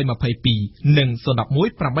 816 222និង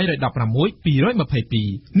011 816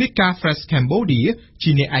 222 Nika Fresh Cambodia ជា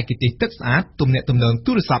អ្នកឯកទេសទឹកស្អាតទំនាក់ទំនង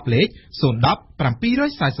ទូរស័ព្ទលេខ010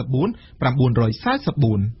 744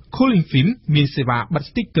 944 Cooling Film មានសេវាបិទ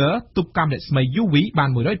sticker ទប់កម្មរស្មី UV បាន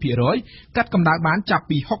 100% កាត់កម្ដៅបានចាប់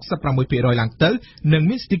ពី 66% ឡើងទៅនិង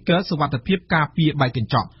មាន sticker សុវត្ថិភាពការពារបែកក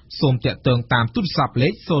ញ្ចក់សូមតាក់ទងតាមទូរស័ព្ទលេ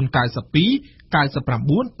ខ092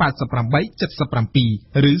 99 88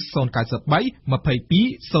 77 ឬ093 22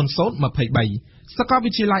 0023 សាកលវិ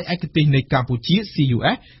ទ្យាល័យឯកទេសនៃកម្ពុជា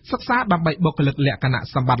CUS សិក្សាដើម្បីបុគ្គលិកលក្ខណៈ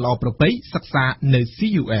សម្បត្តិល្អប្រពៃសិក្សានៅ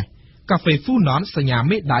CUS កាហ្វេ Funon សញ្ញា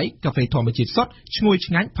មេដៃកាហ្វេធម្មជាតិសុទ្ធឈ្ងុយ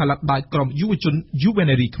ឆ្ងាញ់ផលិតដោយក្រុមយុវជន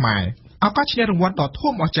Juvenery ខ្មែរឱកាសឈ្នះរង្វាន់ដ៏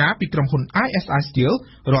ធំអស្ចារ្យពីក្រុមហ៊ុន ISI Steel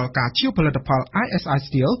រាល់ការជាវផលិតផល ISI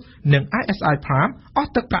Steel និង ISI Palm អ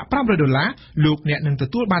ស់ទឹកប្រាក់$500លោកអ្នកនឹងទ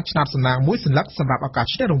ទួលបានឆ្នោតសំណាងមួយសន្លឹកសម្រាប់ឱកាស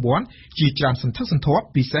ឈ្នះរង្វាន់ជាច្រើនសន្ធឹកសន្ធាប់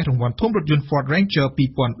ពិសេសរង្វាន់ធំរថយន្ត Ford Ranger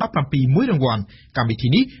 2017មួយរង្វាន់កម្មវិធី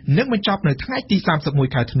នេះនឹងបញ្ចប់នៅថ្ងៃទី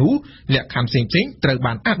31ខែធ្នូលក្ខខណ្ឌផ្សេងៗត្រូវ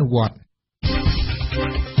បានអនុវត្ត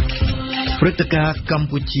ព្រឹត្តិការណ៍កម្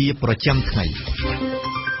ពុជាប្រចាំថ្ងៃ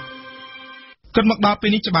គិតមកដល់ពេល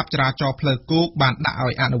នេះច្បាប់ចរាចរណ៍ផ្លូវគោកបានដាក់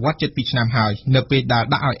ឲ្យអនុវត្តជិត2ឆ្នាំហើយនៅពេលដែល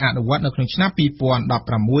ដាក់ឲ្យអនុវត្តនៅក្នុងឆ្នាំ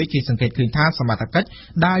2016គេសង្កេតឃើញថាសមត្ថកិច្ច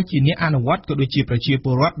ដែលជាអ្នកអនុវត្តក៏ដូចជាប្រជាព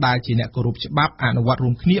លរដ្ឋដែលជាអ្នកគោរពច្បាប់អនុវត្តរួ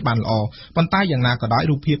មគ្នាបានល្អប៉ុន្តែយ៉ាងណាក៏ដោយ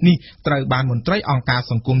រូបភាពនេះត្រូវបានមន្ត្រីអង្គការ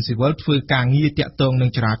សង្គមស៊ីវិលធ្វើការងារតាក់ទងនឹង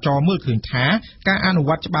ចរាចរណ៍មើលឃើញថាការអនុវ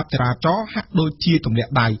ត្តច្បាប់ចរាចរណ៍ហាក់ដូចជាទម្លា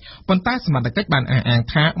ក់ដៃប៉ុន្តែសមត្ថកិច្ចបានអះអាង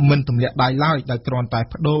ថាមិនទម្លាក់ដៃឡើយដោយគ្រាន់តែប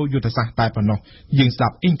ដូរយុទ្ធសាស្ត្រតែប៉ុណ្ណោះយើងស្ដា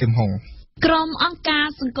ប់អ៊ីងកឹមហុងក្រុមអង្គការ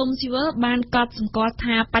សង្គមស៊ីវិលបានកត់សម្គាល់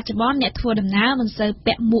ថាបច្ចុប្បន្នអ្នកធ្វើដំណើរមិនសូវ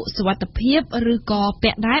ពាក់មួកសុវត្ថិភាពឬក៏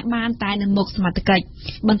ពាក់ដែរបានតែនៅមុខសមត្ថកិច្ច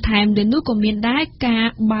បន្ថែមលើនោះក៏មានដែរការ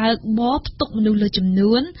បើកបរផ្ទុកមនុស្សលើចំ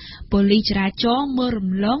នួនប៉ូលីសចរាចរណ៍មើលរំ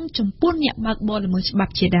លងចំពោះអ្នកបើកបរល្មើសច្បា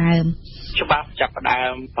ប់ជាដើមច្បាប់ចាប់ផ្ដើ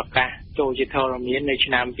មប្រកាសចូលជាធរមាននៅ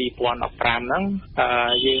ឆ្នាំ2015ហ្នឹង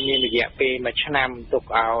យើងមានរយៈពេល1ឆ្នាំទុក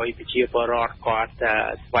ឲ្យប្រជាពលរដ្ឋគាត់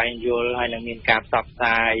ស្វែងយល់ហើយនឹងមានការផ្សព្វផ្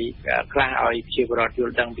សាយខ្លះឲ្យប្រជាពលរដ្ឋយ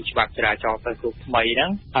ល់ដឹងពីច្បាប់ចរាចរណ៍ផ្លូវគោកថ្មីហ្នឹ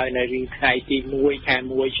ងហើយនៅថ្ងៃទី1ខែ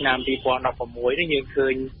1ឆ្នាំ2016នេះយើងឃើ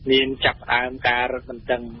ញមានចាប់ផ្ដើមការរឹតបន្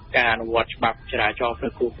តឹងការអនុវត្តច្បាប់ចរាចរណ៍ផ្លូ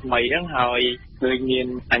វគោកថ្មីហ្នឹងហើយឃើញមាន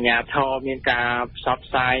អាជ្ញាធរមានការផ្សព្វ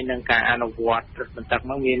ផ្សាយនិងការអនុវត្តរឹតបន្តឹងហ្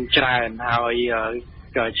នឹងមានច្រើនហើយ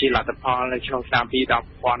ក៏ជាលទ្ធផលនៅក្នុងឆ្នាំ2016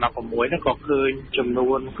ហ្នឹងក៏ឃើញចំ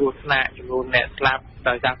នួនគ្រោះថ្នាក់ចំនួនអ្នកស្លាប់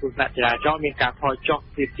ដោយសារគ្រោះថ្នាក់ចរាចរណ៍មានការថយចុះ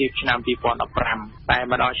ពីឆ្នាំ2015តែ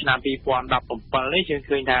មកដល់ឆ្នាំ2017នេះយើង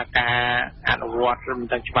ឃើញថាការអនុវត្តរំ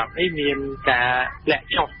ដឹងច្បាប់នេះមានការធ្លាក់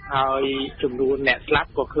ចុះហើយចំនួនអ្នកស្លាប់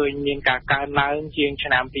ក៏ឃើញមានការកើនឡើងជាងឆ្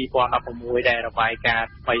នាំ2016ដែលរបាយការណ៍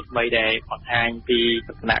ថ្មីៗដែលបង្ហាញពីគ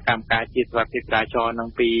ណៈកម្មការជាតិសុវត្ថិភាពចរាចរណ៍និង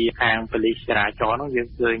ពីខាងប៉ូលីសចរាចរណ៍នោះយើង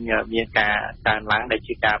ឃើញមានការកើនឡើងដែល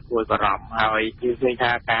ជាការព្រួយបារម្ភហើយយើងឃើញ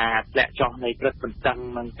ថាការធ្លាក់ចុះនៃព្រឹត្តិបន្ទឹង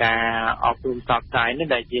និងការអប់រំផ្សព្វផ្សាយនេះ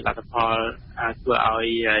ដែលជាលទ្ធផលធ្វើឲ្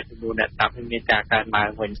យចំនួនអ្នកស្លាប់មានការកើនឡើង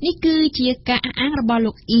វិញនេះគឺជាការអះអាងរបស់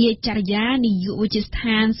លោកអៀចរិយានាយកវិទ្យាស្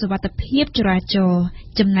ថានសុវត្ថិភាពចរាចរណ៍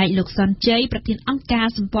ចំណែកលោកសុនជ័យប្រធានអង្គការ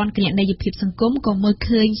សម្ព័ន្ធគណនេយ្យភាពសង្គមក៏មើល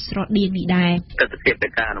ឃើញស្រដៀងនេះដែរទស្សនវិជ្ជា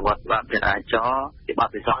ការអនុវត្តច្បាប់ចរាចរណ៍ជាបទ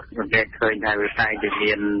ពិសោធន៍សង្កេតឃើញថាវាតែងតែ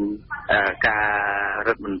មានការ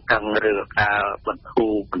រឹតបន្តឹងឬការបន្ធូ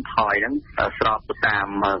របន្ថយហ្នឹងស្របទៅតាម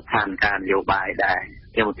ស្ថានភាពនយោបាយដែរ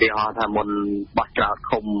ជាឧទាហរណ៍ថាមុនបោះឆ្នោត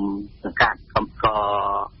ឃុំសង្កាត់ក៏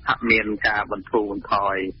ហាក់មានការបន្ធូរបន្ថ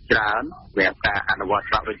យច្រើនវាការអនុវត្ត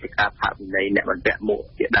ច្បាប់រាជការផាកពិន័យអ្នកបញ្ជាក់មុខ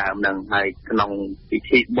ជាដើមនឹងហើយក្នុងពិ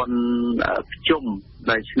ធីបុណ្យភ្ជុំ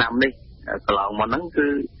នៅឆ្នាំនេះកន្លងមកហ្នឹងគឺ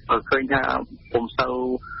ឃើញថាពុំសូវ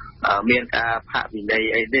មានការផាកពិន័យ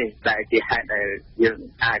អីទេតែជាហេតុដែលយើង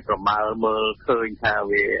អាចប្រមាលមើលឃើញថា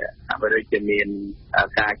វាអបរិយមាន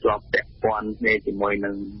ការជាប់ពាក់ព័ន្ធគ្នាជាមួយ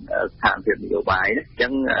នឹងស្ថានភាពនយោបាយអញ្ចឹ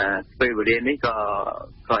ងពេលវេលានេះក៏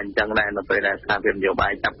អញ្ចឹងដែរនៅពេលដែលស្ថានភាពនយោបា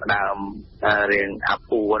យចាប់ផ្ដើមរៀងអាប់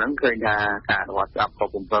អួរហ្នឹងឃើញថាការអនុវត្តច្បាប់ក៏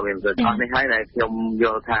ពុំសូវមានប្រសិទ្ធភាពនេះហើយដែលខ្ញុំយ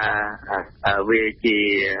ល់ថាវាជា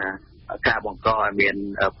ការបង្កឲ្យមាន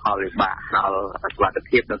ផលវិបាកដល់សុខ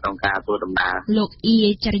ភាពនៅក្នុងការធ្វើដំណើរលោកអៀ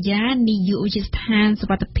ចរិយានាយកវិទ្យាស្ថានសុ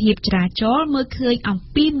វត្ថិភាពចរាចរណ៍មើលឃើញអំ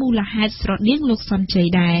ពីមូលហេតុស្រដៀងលោកសុនជ័យ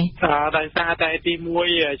ដែរដោយសារតែទី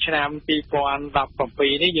1ឆ្នាំ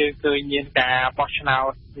2017នេះយើងឃើញមានការបោះឆ្នោ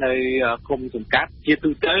តនៅគុំសង្កាត់ជា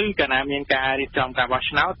ទូទៅកាលណាមានការរៀបចំការបោះ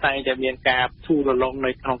ឆ្នោតតែតែមានការធូររលុង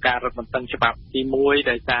នៅក្នុងការរឹតបន្តឹងច្បាប់ទី1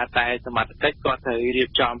ដោយសារតែសមត្ថកិច្ចក៏ត្រូវរៀប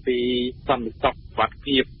ចំពីសន្តិសុខសុខ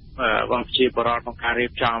ភាពបងជាបរិបទក្នុងការរៀ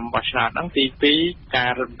បចំបោះឆ្នោតហ្នឹងទី2កា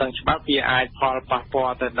ររំដឹងច្បាប់វាអាចផលប៉ះពា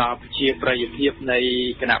ល់ទៅដល់ប្រជាប្រិយភាពនៃ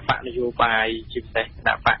គណៈបកនយោបាយជាពិសេសគ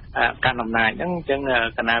ណៈបកកាន់អំណាចហ្នឹងអញ្ចឹង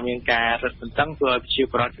កាលណាមានការរឹតបន្តឹងធ្វើឲ្យប្រជា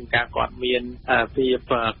ប្រដ្ឋក្នុងការគាត់មានភា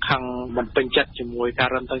ពខឹងមិនពេញចិត្តជាមួយការ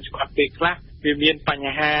រំដឹងច្បាប់ពេលខ្លះវាមានប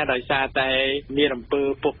ញ្ហាដោយសារតែមានអំពើ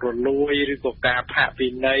ពុករលួយឬក៏ការផាកពិ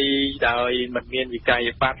ន័យដោយមិនមានវិក័យ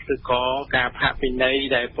ប័ត្រឬក៏ការផាកពិន័យ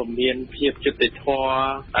ដែលពុំមានភាពយុត្តិធម៌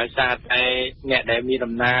ដោយសារតែអ្នកដែលមាន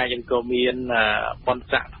អំណាចยังក៏មានបន្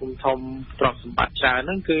ទាក់ធំទ្រព្យសម្បត្តិច្រើនហ្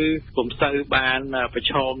នឹងគឺពុំសូវបានប្រ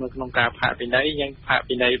ឈមនៅក្នុងការផាកពិន័យយ៉ាងផាក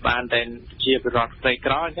ពិន័យបានតែជាប្រវត្តិក្រី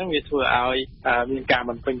ក្រអញ្ចឹងវាធ្វើឲ្យមានការ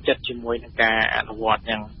មិនពេញចិត្តជាមួយនឹងការអនុវត្ត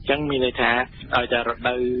យ៉ាងអញ្ចឹងមានន័យថាឲ្យតែរ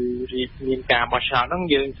ដូវមានការបោះឆ្នោតហ្នឹង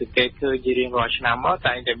យើងសង្កេតឃើញជារៀងរាល់ឆ្នាំមក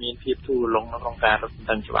តែតែមានភាពធូររលុងក្នុងការរឹតបន្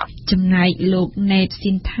តឹងច្បាប់ចំណែកលោកណេត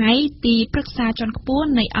ស៊ីនថៃទីប្រឹក្សាជាន់ខ្ពស់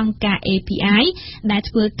នៃអង្គការ API ដែល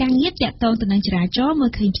ធ្វើការងារទាក់ទងទៅនឹងចរាចរណ៍មើ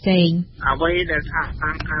លឃើញផ្សេងអ្វីដែលថា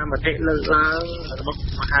តាមការមតិលើកឡើងរបស់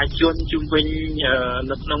មហាជនជុំវិញ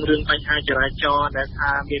នៅក្នុងរឿងបញ្ហាចរាចរណ៍ដែល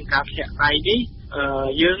ថាមានការធ្លាក់ដៃនេះ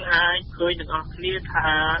យើងអាចឃើញទាំងអស់គ្នាថា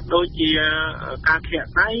ដូចជាការធ្លាក់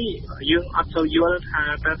ដៃយើងអត់សូវយល់ថា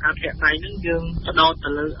តើការធ្លាក់ដៃហ្នឹងយើងបដោតទៅ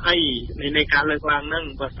លើអីនៃការលើកឡើងហ្នឹង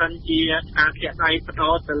បើសិនជាការធ្លាក់ដៃប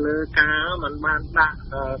ដោតទៅលើការមិនបានដាក់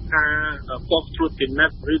ការពកត្រួតពិនិ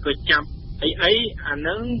ត្យឬក៏ចាប់អីអាហ្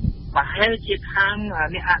នឹងប្រហែលជាខាង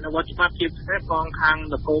អ្នកអនុវត្តច្បាប់ជាពិសេសផងខាង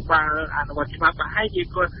នគរបាលអនុវត្តច្បាប់ប្រហែលជា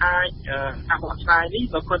គាត់អាចការបកស្រាយនេះ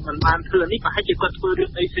បើគាត់មិនបានធ្វើនេះប្រហែលជាគាត់ធ្វើរឿ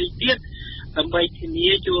ងអីផ្សេងទៀតដើម្បីធានា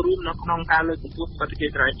ចូលរួមនៅក្នុងការលើកកម្ពស់សុខភាព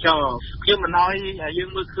ចរាចរណ៍ខ្ញុំមិនnóiយើង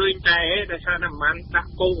មើលឃើញតែដោយសារតែមិនបានដា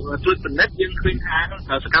ក់គោលត្រួតពិនិត្យយើងឃើញថា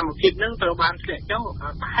សកម្មភាពហ្នឹងត្រូវបានធ្លាក់ចុះ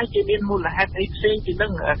ប្រហែលជាមានមូលហេតុអីផ្សេងពីហ្នឹ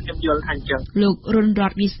ងខ្ញុំយល់ថាអញ្ចឹងលោករុនរ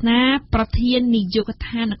តន៍វាសនាប្រធាននាយកដ្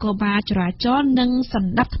ឋាននគរបាលចរាចរណ៍និងស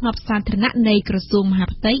ណ្ដាប់ធ្នាប់សាធារណៈនៃក្រសួងមហា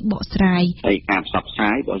ផ្ទៃបកស្រាយហើយការផ្សព្វផ្សា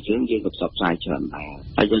យរបស់យើងក៏ផ្សព្វផ្សាយច្រើនដែរ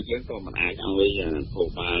ហើយយើងក៏មិនអាចឲ្យនគរ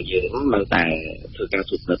បាលយើងនៅតែធ្វើការ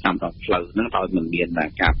ត្រួតពិនិត្យតាមដងផ្លូវហ្នឹងដោយមិនមាន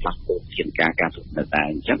ការផ្លាស់ប្ដូរជាការត្រួតពិនិត្យដែរ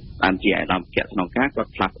អញ្ចឹងបានជាអាដាមជាក្នុងការគា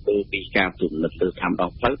ត់ផ្លាស់ប្ដូរពីការត្រួតពិនិត្យលើតាមដ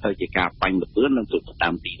ងផ្លូវទៅជាការបាញ់ល្បឿននិងត្រួតតា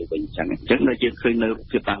មទីទៅវិញអញ្ចឹងនៅយើងឃើញនៅរូប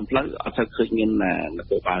ភាពតាមផ្លូវអត់សូវឃើញមានន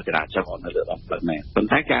គរបាលចរាចរណ៍នៅលើដងផ្លូវណាប៉ុន្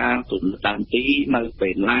តែការត្រួតពិនិត្យតាមទីនៅពេ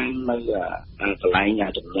លឡាននៅកន្លែង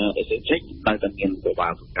ចំណើផ្សេងតែមាននគរបា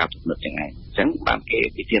លការត្រួតពិនិត្យយ៉ាងណាអញ្ចឹងបានគេ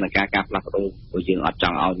វិធានការផ្លាស់ប្ដូរព្រោះយើងអត់ច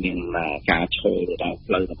ង់ឲ្យមានការឈរទៅដល់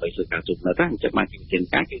ផ្លូវដើម្បីធ្វើការត្រួតពិនិត្យទេអញ្ចឹងបានវិធាន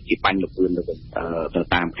ការគឺជាបាញ់ល្បឿន ទៅ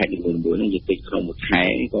តាមខេត្តមួយៗហ្នឹងយើងទិញក្នុងមួយខែ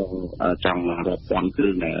ក៏ចង់រាប់ពាន់គ្រឿ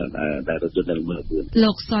ងដែលរថយន្តដែលមើលខ្លួន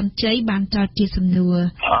លោកសនជ័យបានចោទជាសំណួរ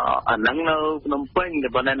អាហ្នឹងនៅភ្នំពេញតែ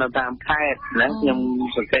ប៉ុន្តែនៅតាមខេត្តណាខ្ញុំ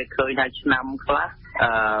សង្កេតឃើញថាឆ្នាំខ្លះ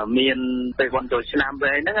មានពេលវ័នចូលឆ្នាំពេល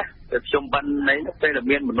ហ្នឹងខ្ញុំបាននេះពេល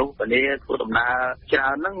មានមនុស្សគ្នាធ្វើដំណើរច្រើ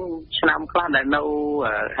នហ្នឹងឆ្នាំខ្លះដែលនៅ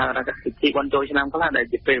ហៅថាពិធីវ័នចូលឆ្នាំខ្លះដែល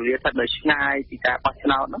ជាពេលវេលាស្ថិតនៅឆ្ងាយពីការបោះឆ្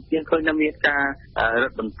នោតហ្នឹងយើងឃើញថាមានការរឹ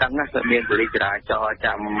តបន្តឹងណាមានបរិយាចរាចរណ៍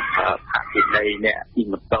ចាំផាកពីដីអ្នកជិះ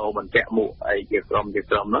ម៉ូតូបន្ទាក់មួកអីជាក្រុមហ្នឹង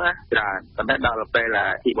ច្រើនប៉ុន្តែដល់ពេល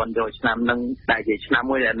ពិធីវ័នចូលឆ្នាំហ្នឹងតែជាឆ្នាំ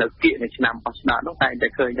មួយដែលនៅគៀកនៅឆ្នាំបោះឆ្នោតហ្នឹងតែ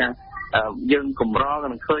ឃើញថាយើងកម្រនឹ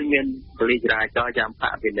ងឃើញមានបរិយាចរាចរណ៍ចាំផា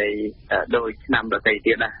កពីដីដោយឆ្នាំដទៃ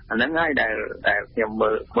ទៀតណាអាហ្នឹងហើយដែលខ្ញុំមើ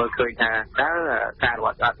លឃើញថាតើការរ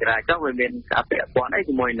ដ្ឋអភិបាលវាមានការពាក់ព័ន្ធអី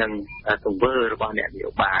ជាមួយនឹងទង្វើរបស់អ្នកនយោ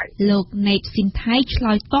បាយលោកណេបស៊ីនថៃឆ្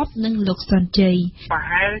លើយតបនឹងលោកសនជ័យប្រ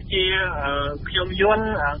ហែលជាខ្ញុំយល់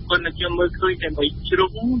គុណខ្ញុំមើលឃើញតែមួយជ្រុ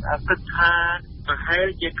ងគិតថាប្រហែល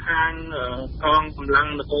ជាខាងកងកម្លាំង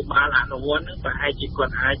នគរបាលអនុវត្តប្រហែលជាគា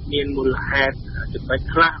ត់អាចមានមូលហេតុចំណុច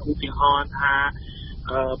ខ្លះឧទាហរណ៍ថា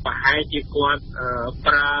ប្រហែលជាគាត់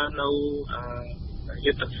ប្រើនៅ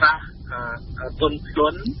យុទ្ធសាស្ត្រទុនភ្លុ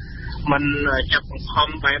នមិនចាប់បង្ខំ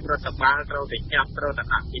បែបរដ្ឋបាលត្រូវតែចាប់ត្រូវតែ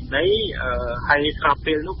អភិន័យហើយស្រប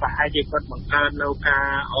ពេលនោះប្រហែលជាគាត់បង្កើតនៅការ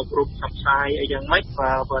អប់រំផ្សព្វផ្សាយអីយ៉ាងម៉េច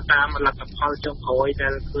បើតាមលទ្ធផលចុងក្រោយដែ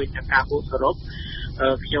លឃើញថាការបូកសរុប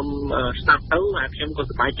ខ្ញុំស្ដាប់ទៅខ្ញុំក៏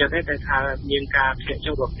សប្បាយចិត្តដែរតែថាមានការធ្លាក់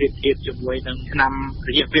ចុះប្រភេទទៀតជាមួយនឹងឆ្នាំ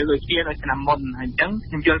រយៈពេលដូចគ្នានៅឆ្នាំមុនហើយអញ្ចឹង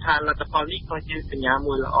ខ្ញុំយល់ថាលទ្ធផលនេះក៏ជាសញ្ញា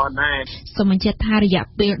មួយល្អដែរសូមបញ្ជាក់ថារយៈ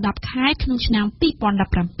ពេល10ខែក្នុងឆ្នាំ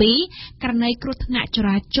2017ករណីគ្រោះថ្នាក់ច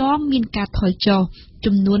រាចរណ៍មានការថយចុះ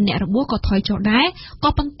ចំនួនអ្នករបួសក៏ថយចុះដែរក៏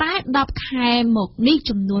ប៉ុន្តែ10ខែមកនេះ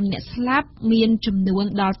ចំនួនអ្នកស្លាប់មានចំនួន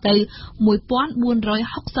ដល់ទៅ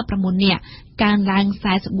1469នាក់កើនឡើង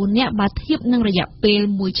44នាក់បើធៀបនឹងរយៈពេល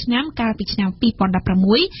1ឆ្នាំកាលពីឆ្នាំ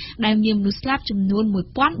2016ដែលមានមនុស្សស្លាប់ចំនួន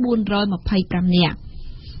1425នាក់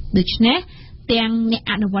ដូច្នេះទាំងអ្នក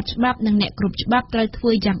អនុវត្តច្បាប់និងអ្នកគ្រប់ច្បាប់ត្រូវធ្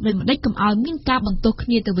វើយ៉ាងដូចម្តេចកុំឲ្យមានការបន្ទោសគ្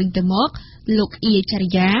នាទៅវិញទៅមកលោកអ៊ីចរិ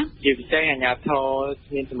យាជាពិសេសអាជ្ញាធរ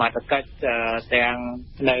មានសមត្ថកិច្ចទាំង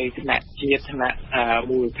នៅថ្នាក់ជាតិថ្នាក់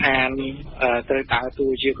មូលដ្ឋានត្រូវដើរតួ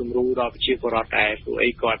ជាគំរូដល់ប្រជាពលរដ្ឋដែរព្រោះ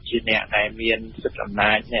អីគាត់ជាអ្នកដែលមានសិទ្ធិអំ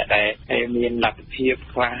ណាចអ្នកដែលមានលទ្ធភាព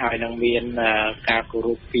ខ្លះហើយនឹងមានការគោរ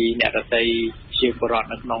ពពីអ្នកដទៃជាបរិវត្ត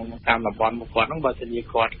នៅក្នុងតាមតំបន់របស់គាត់ហ្នឹងបើសិនជា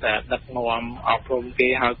គាត់ដឹកនាំអប់រំគេ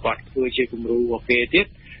ហើយគាត់ធ្វើជាគំរូរបស់គេទៀត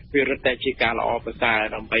វារឹតតែជាការល្អប្រសើរ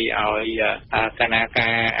ដើម្បីឲ្យគណៈកា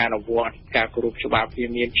រអនុវត្តការគោរពច្បាប់វា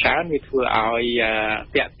មានច្រើនវាធ្វើឲ្យ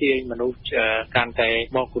តាក់ទាញមនុស្សកាន់តែ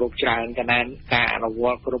មកគោរពច្រើនកណ្ដាលការអនុវ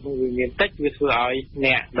ត្តគ្រប់វាមានតិចវាធ្វើឲ្យ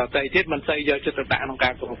អ្នកដទៃទៀតមិនសូវយកចិត្តទុកដាក់ក្នុងកា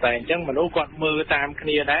រគោរពតែអញ្ចឹងមនុស្សគាត់មើលតាមគ្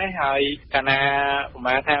នាដែរហើយកណ្ដាលប្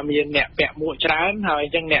រហែលថាមានអ្នកពាក់មួកច្រើនហើយអ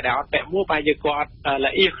ញ្ចឹងអ្នកដែលអត់ពាក់មួកបែរជាគាត់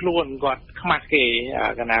ល្អៀខ្លួនគាត់ខ្មាស់គេ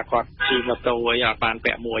កណ្ដាលគាត់ជិះម៉ូតូអីអត់បាន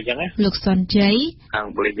ពាក់មួកអញ្ចឹងណាលោកសនជ័យខាង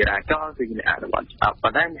បរិយាចរណ៍គឺអ្នកអនុវត្តច្បាប់ប៉ុ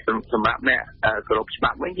ន្តែសម្រាប់អ្នកគោរពច្បា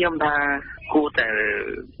ប់វិញខ្ញុំថាគួរតែ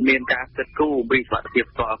មានការគិតគូរពីសុខភាព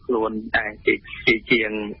ផ្ទាល់ខ្លួនតែជា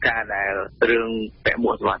ងការដែលរឿងពាក់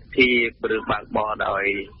មួកសុខភាពឬបើកបរដោយ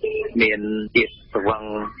មានជាតិស្វឹង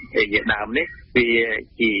ជាដើមនេះវា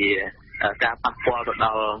ជាការប៉ះពាល់ទៅដ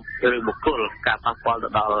ល់ឬបុគ្គលការប៉ះពាល់ទៅ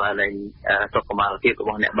ដល់សុខុមាលភាពរប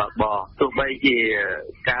ស់អ្នកបើកបរទោះបីជា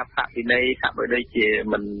ការផាកពិន័យហាក់បីដូចជា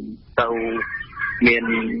មិនទៅមាន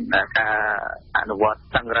ការអនុវត្ត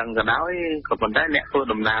តឹងរឹងក៏ដោយក៏ប៉ុន្តែអ្នកធ្វើ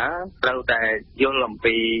ដំណើរត្រូវតែយល់អំ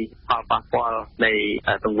ពីផលប៉ះពាល់នៃ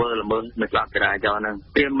ទង្វើល្មើសនៅច្បាប់ចរាចរណ៍ហ្នឹង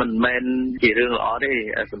វាមិនមែនជារឿងល្អទេ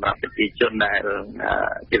សម្រាប់ប្រជាជនដែល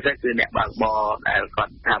ជាពិសេសគឺអ្នកបើកបរដែលគា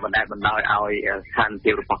ត់ថាបណ្តែតបណ្ដោយឲ្យស្ថាន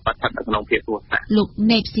ភាពរបស់គាត់ស្ថិតនៅក្នុងភាពគ្រោះថ្នាក់លោក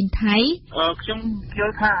ណេបស៊ីនថៃខ្ញុំយ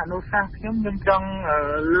ល់ថាអនុសាសន៍ខ្ញុំចង់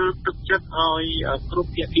លើកទឹកចិត្តឲ្យគ្រប់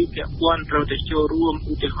ភាគីពាក់ព័ន្ធត្រូវតែចូលរួម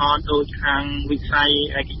ឧទាហរណ៍ដូចខាងវិស័យ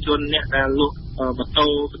ឯកជនអ្នកដែលលក់ម៉ូតូ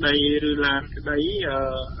ក្តីឬឡានក្តី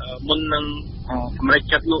មុននឹងសម្រេច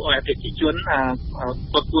ចិត្តលក់ឲ្យអតិថិជន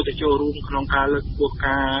គាត់គួរតែចូលរួមក្នុងការលើកកម្ពស់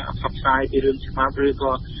ការផ្សព្វផ្សាយពីរឿងច្បាប់ឬ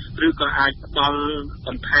ក៏អាចផ្ដល់ប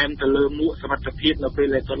ន្ថែមទៅលើមួកសមត្ថភាពនៅពេល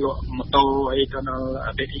ដែលគាត់លក់ម៉ូតូអីទៅដល់អ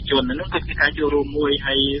តិថិជនហ្នឹងគឺជាការចូលរួមមួយ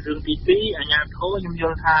ហើយរឿងទី2អាជ្ញាធរខ្ញុំយ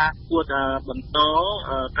ល់ថាគួរតែបន្ត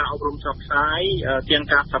ការអប់រំផ្សព្វផ្សាយទាំង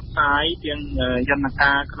ការផ្សព្វផ្សាយទាំងយន្ត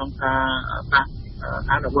ការក្នុងការ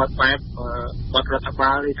អនុវត្តបែបបទរដ្ឋ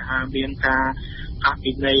បាលឬថាមានការអ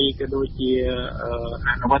ភិន័យក៏ដូចជា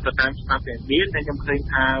អនុវត្តតាមច្បាប់ដែលមានតែខ្ញុំឃើញ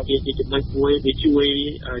ថាវាជាចំណុចមួយវាជួយ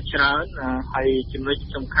ច្រើនហើយចំណុច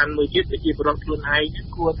សំខាន់មួយទៀតគឺជាប្រវត្តិខ្លួនឯង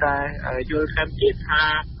គួរតែយល់ថែមទៀតថា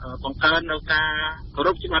បង្កើននៅការគោរ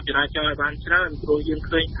ពច្បាប់ចរាចរណ៍ឲ្យបានច្រើនព្រោះយើង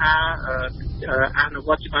ឃើញថាអនុវ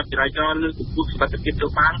ត្តច្បាប់ចរាចរណ៍លើកកម្ពស់សុវត្ថិភាពទៅ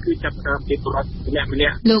បានគឺចាប់ផ្ដើមពីពលរដ្ឋម្នាក់ៗ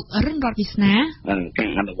លោករិនរតវិស្នាការ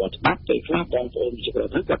អនុវត្តច្បាប់ទៅខ្លះបងប្អូនជាគា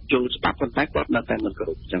ត់គាត់យល់ច្បាប់ប៉ុន្តែគាត់នៅតែមិនគោរ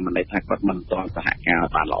ពចឹងមិនន័យថាគាត់មិនតសហការ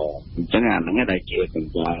បានល្អអញ្ចឹងអាហ្នឹងដែលជាក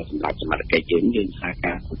ង្វល់សម្រាប់សមត្ថកិច្ចយើងសហ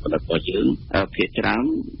ការផលិតរបស់យើងភាគច្រើន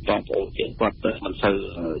បងប្អូនយើងគាត់មិនសូវ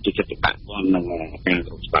ជួយចិត្តបាក់គាត់នឹងការ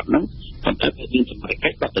គោរពច្បាប់ហ្នឹងប៉ុន្តែយើងសមត្ថកិ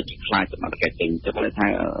ច្ចគាត់ទៅជាខ្លាចសមត្ថកិច្ចទាំងទៅថា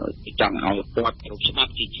ចង់ឲ្យគាត់គោរពច្បា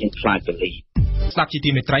ប់ជាខ្លាចទៅនេះស្ដាប់ជាទី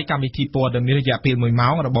មេត្រីកម្មវិធីព័ត៌មានរយៈពេល1ម៉ោ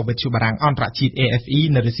ងរបស់វិទ្យុបារាំងអន្តរជាតិ RFI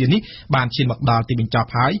នៅរសៀលនេះបានឈានមកដល់ទីបញ្ចប់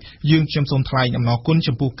ហើយយើងខ្ញុំសូមថ្លែងអំណរគុណ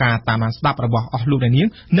ចំពោះការតាមដានស្ដាប់របស់អស់លោកអ្នកនាង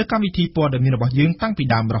នៅកម្មវិធីព័ត៌មានរបស់យើងតាំងពី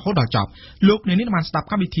ដើមរហូតដល់ចប់លោកអ្នកនាងបានស្ដាប់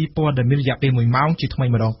កម្មវិធីព័ត៌មានរយៈពេល1ម៉ោងជាថ្មី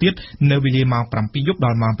ម្ដងទៀតនៅវេលាម៉ោង 7 យប់ដ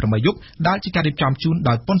ល់ម៉ោង 8 យប់ដែលជាការរៀបចំជូន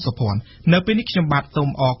ដោយប៉ុនសុភ័ណ្ឌនៅពេលនេះខ្ញុំបាទសូម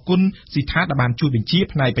អរគុណស៊ីថាដែលបានជួយបញ្ជា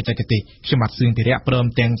ផ្នែកបច្ចេកទេសខ្ញុំបាទសឿងធីរៈព្រម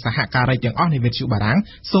ទាំងសហការីទាំងអស់នៃវិទ្យុបារាំង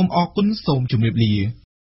សូមអរគុណសូមជម្រាបលា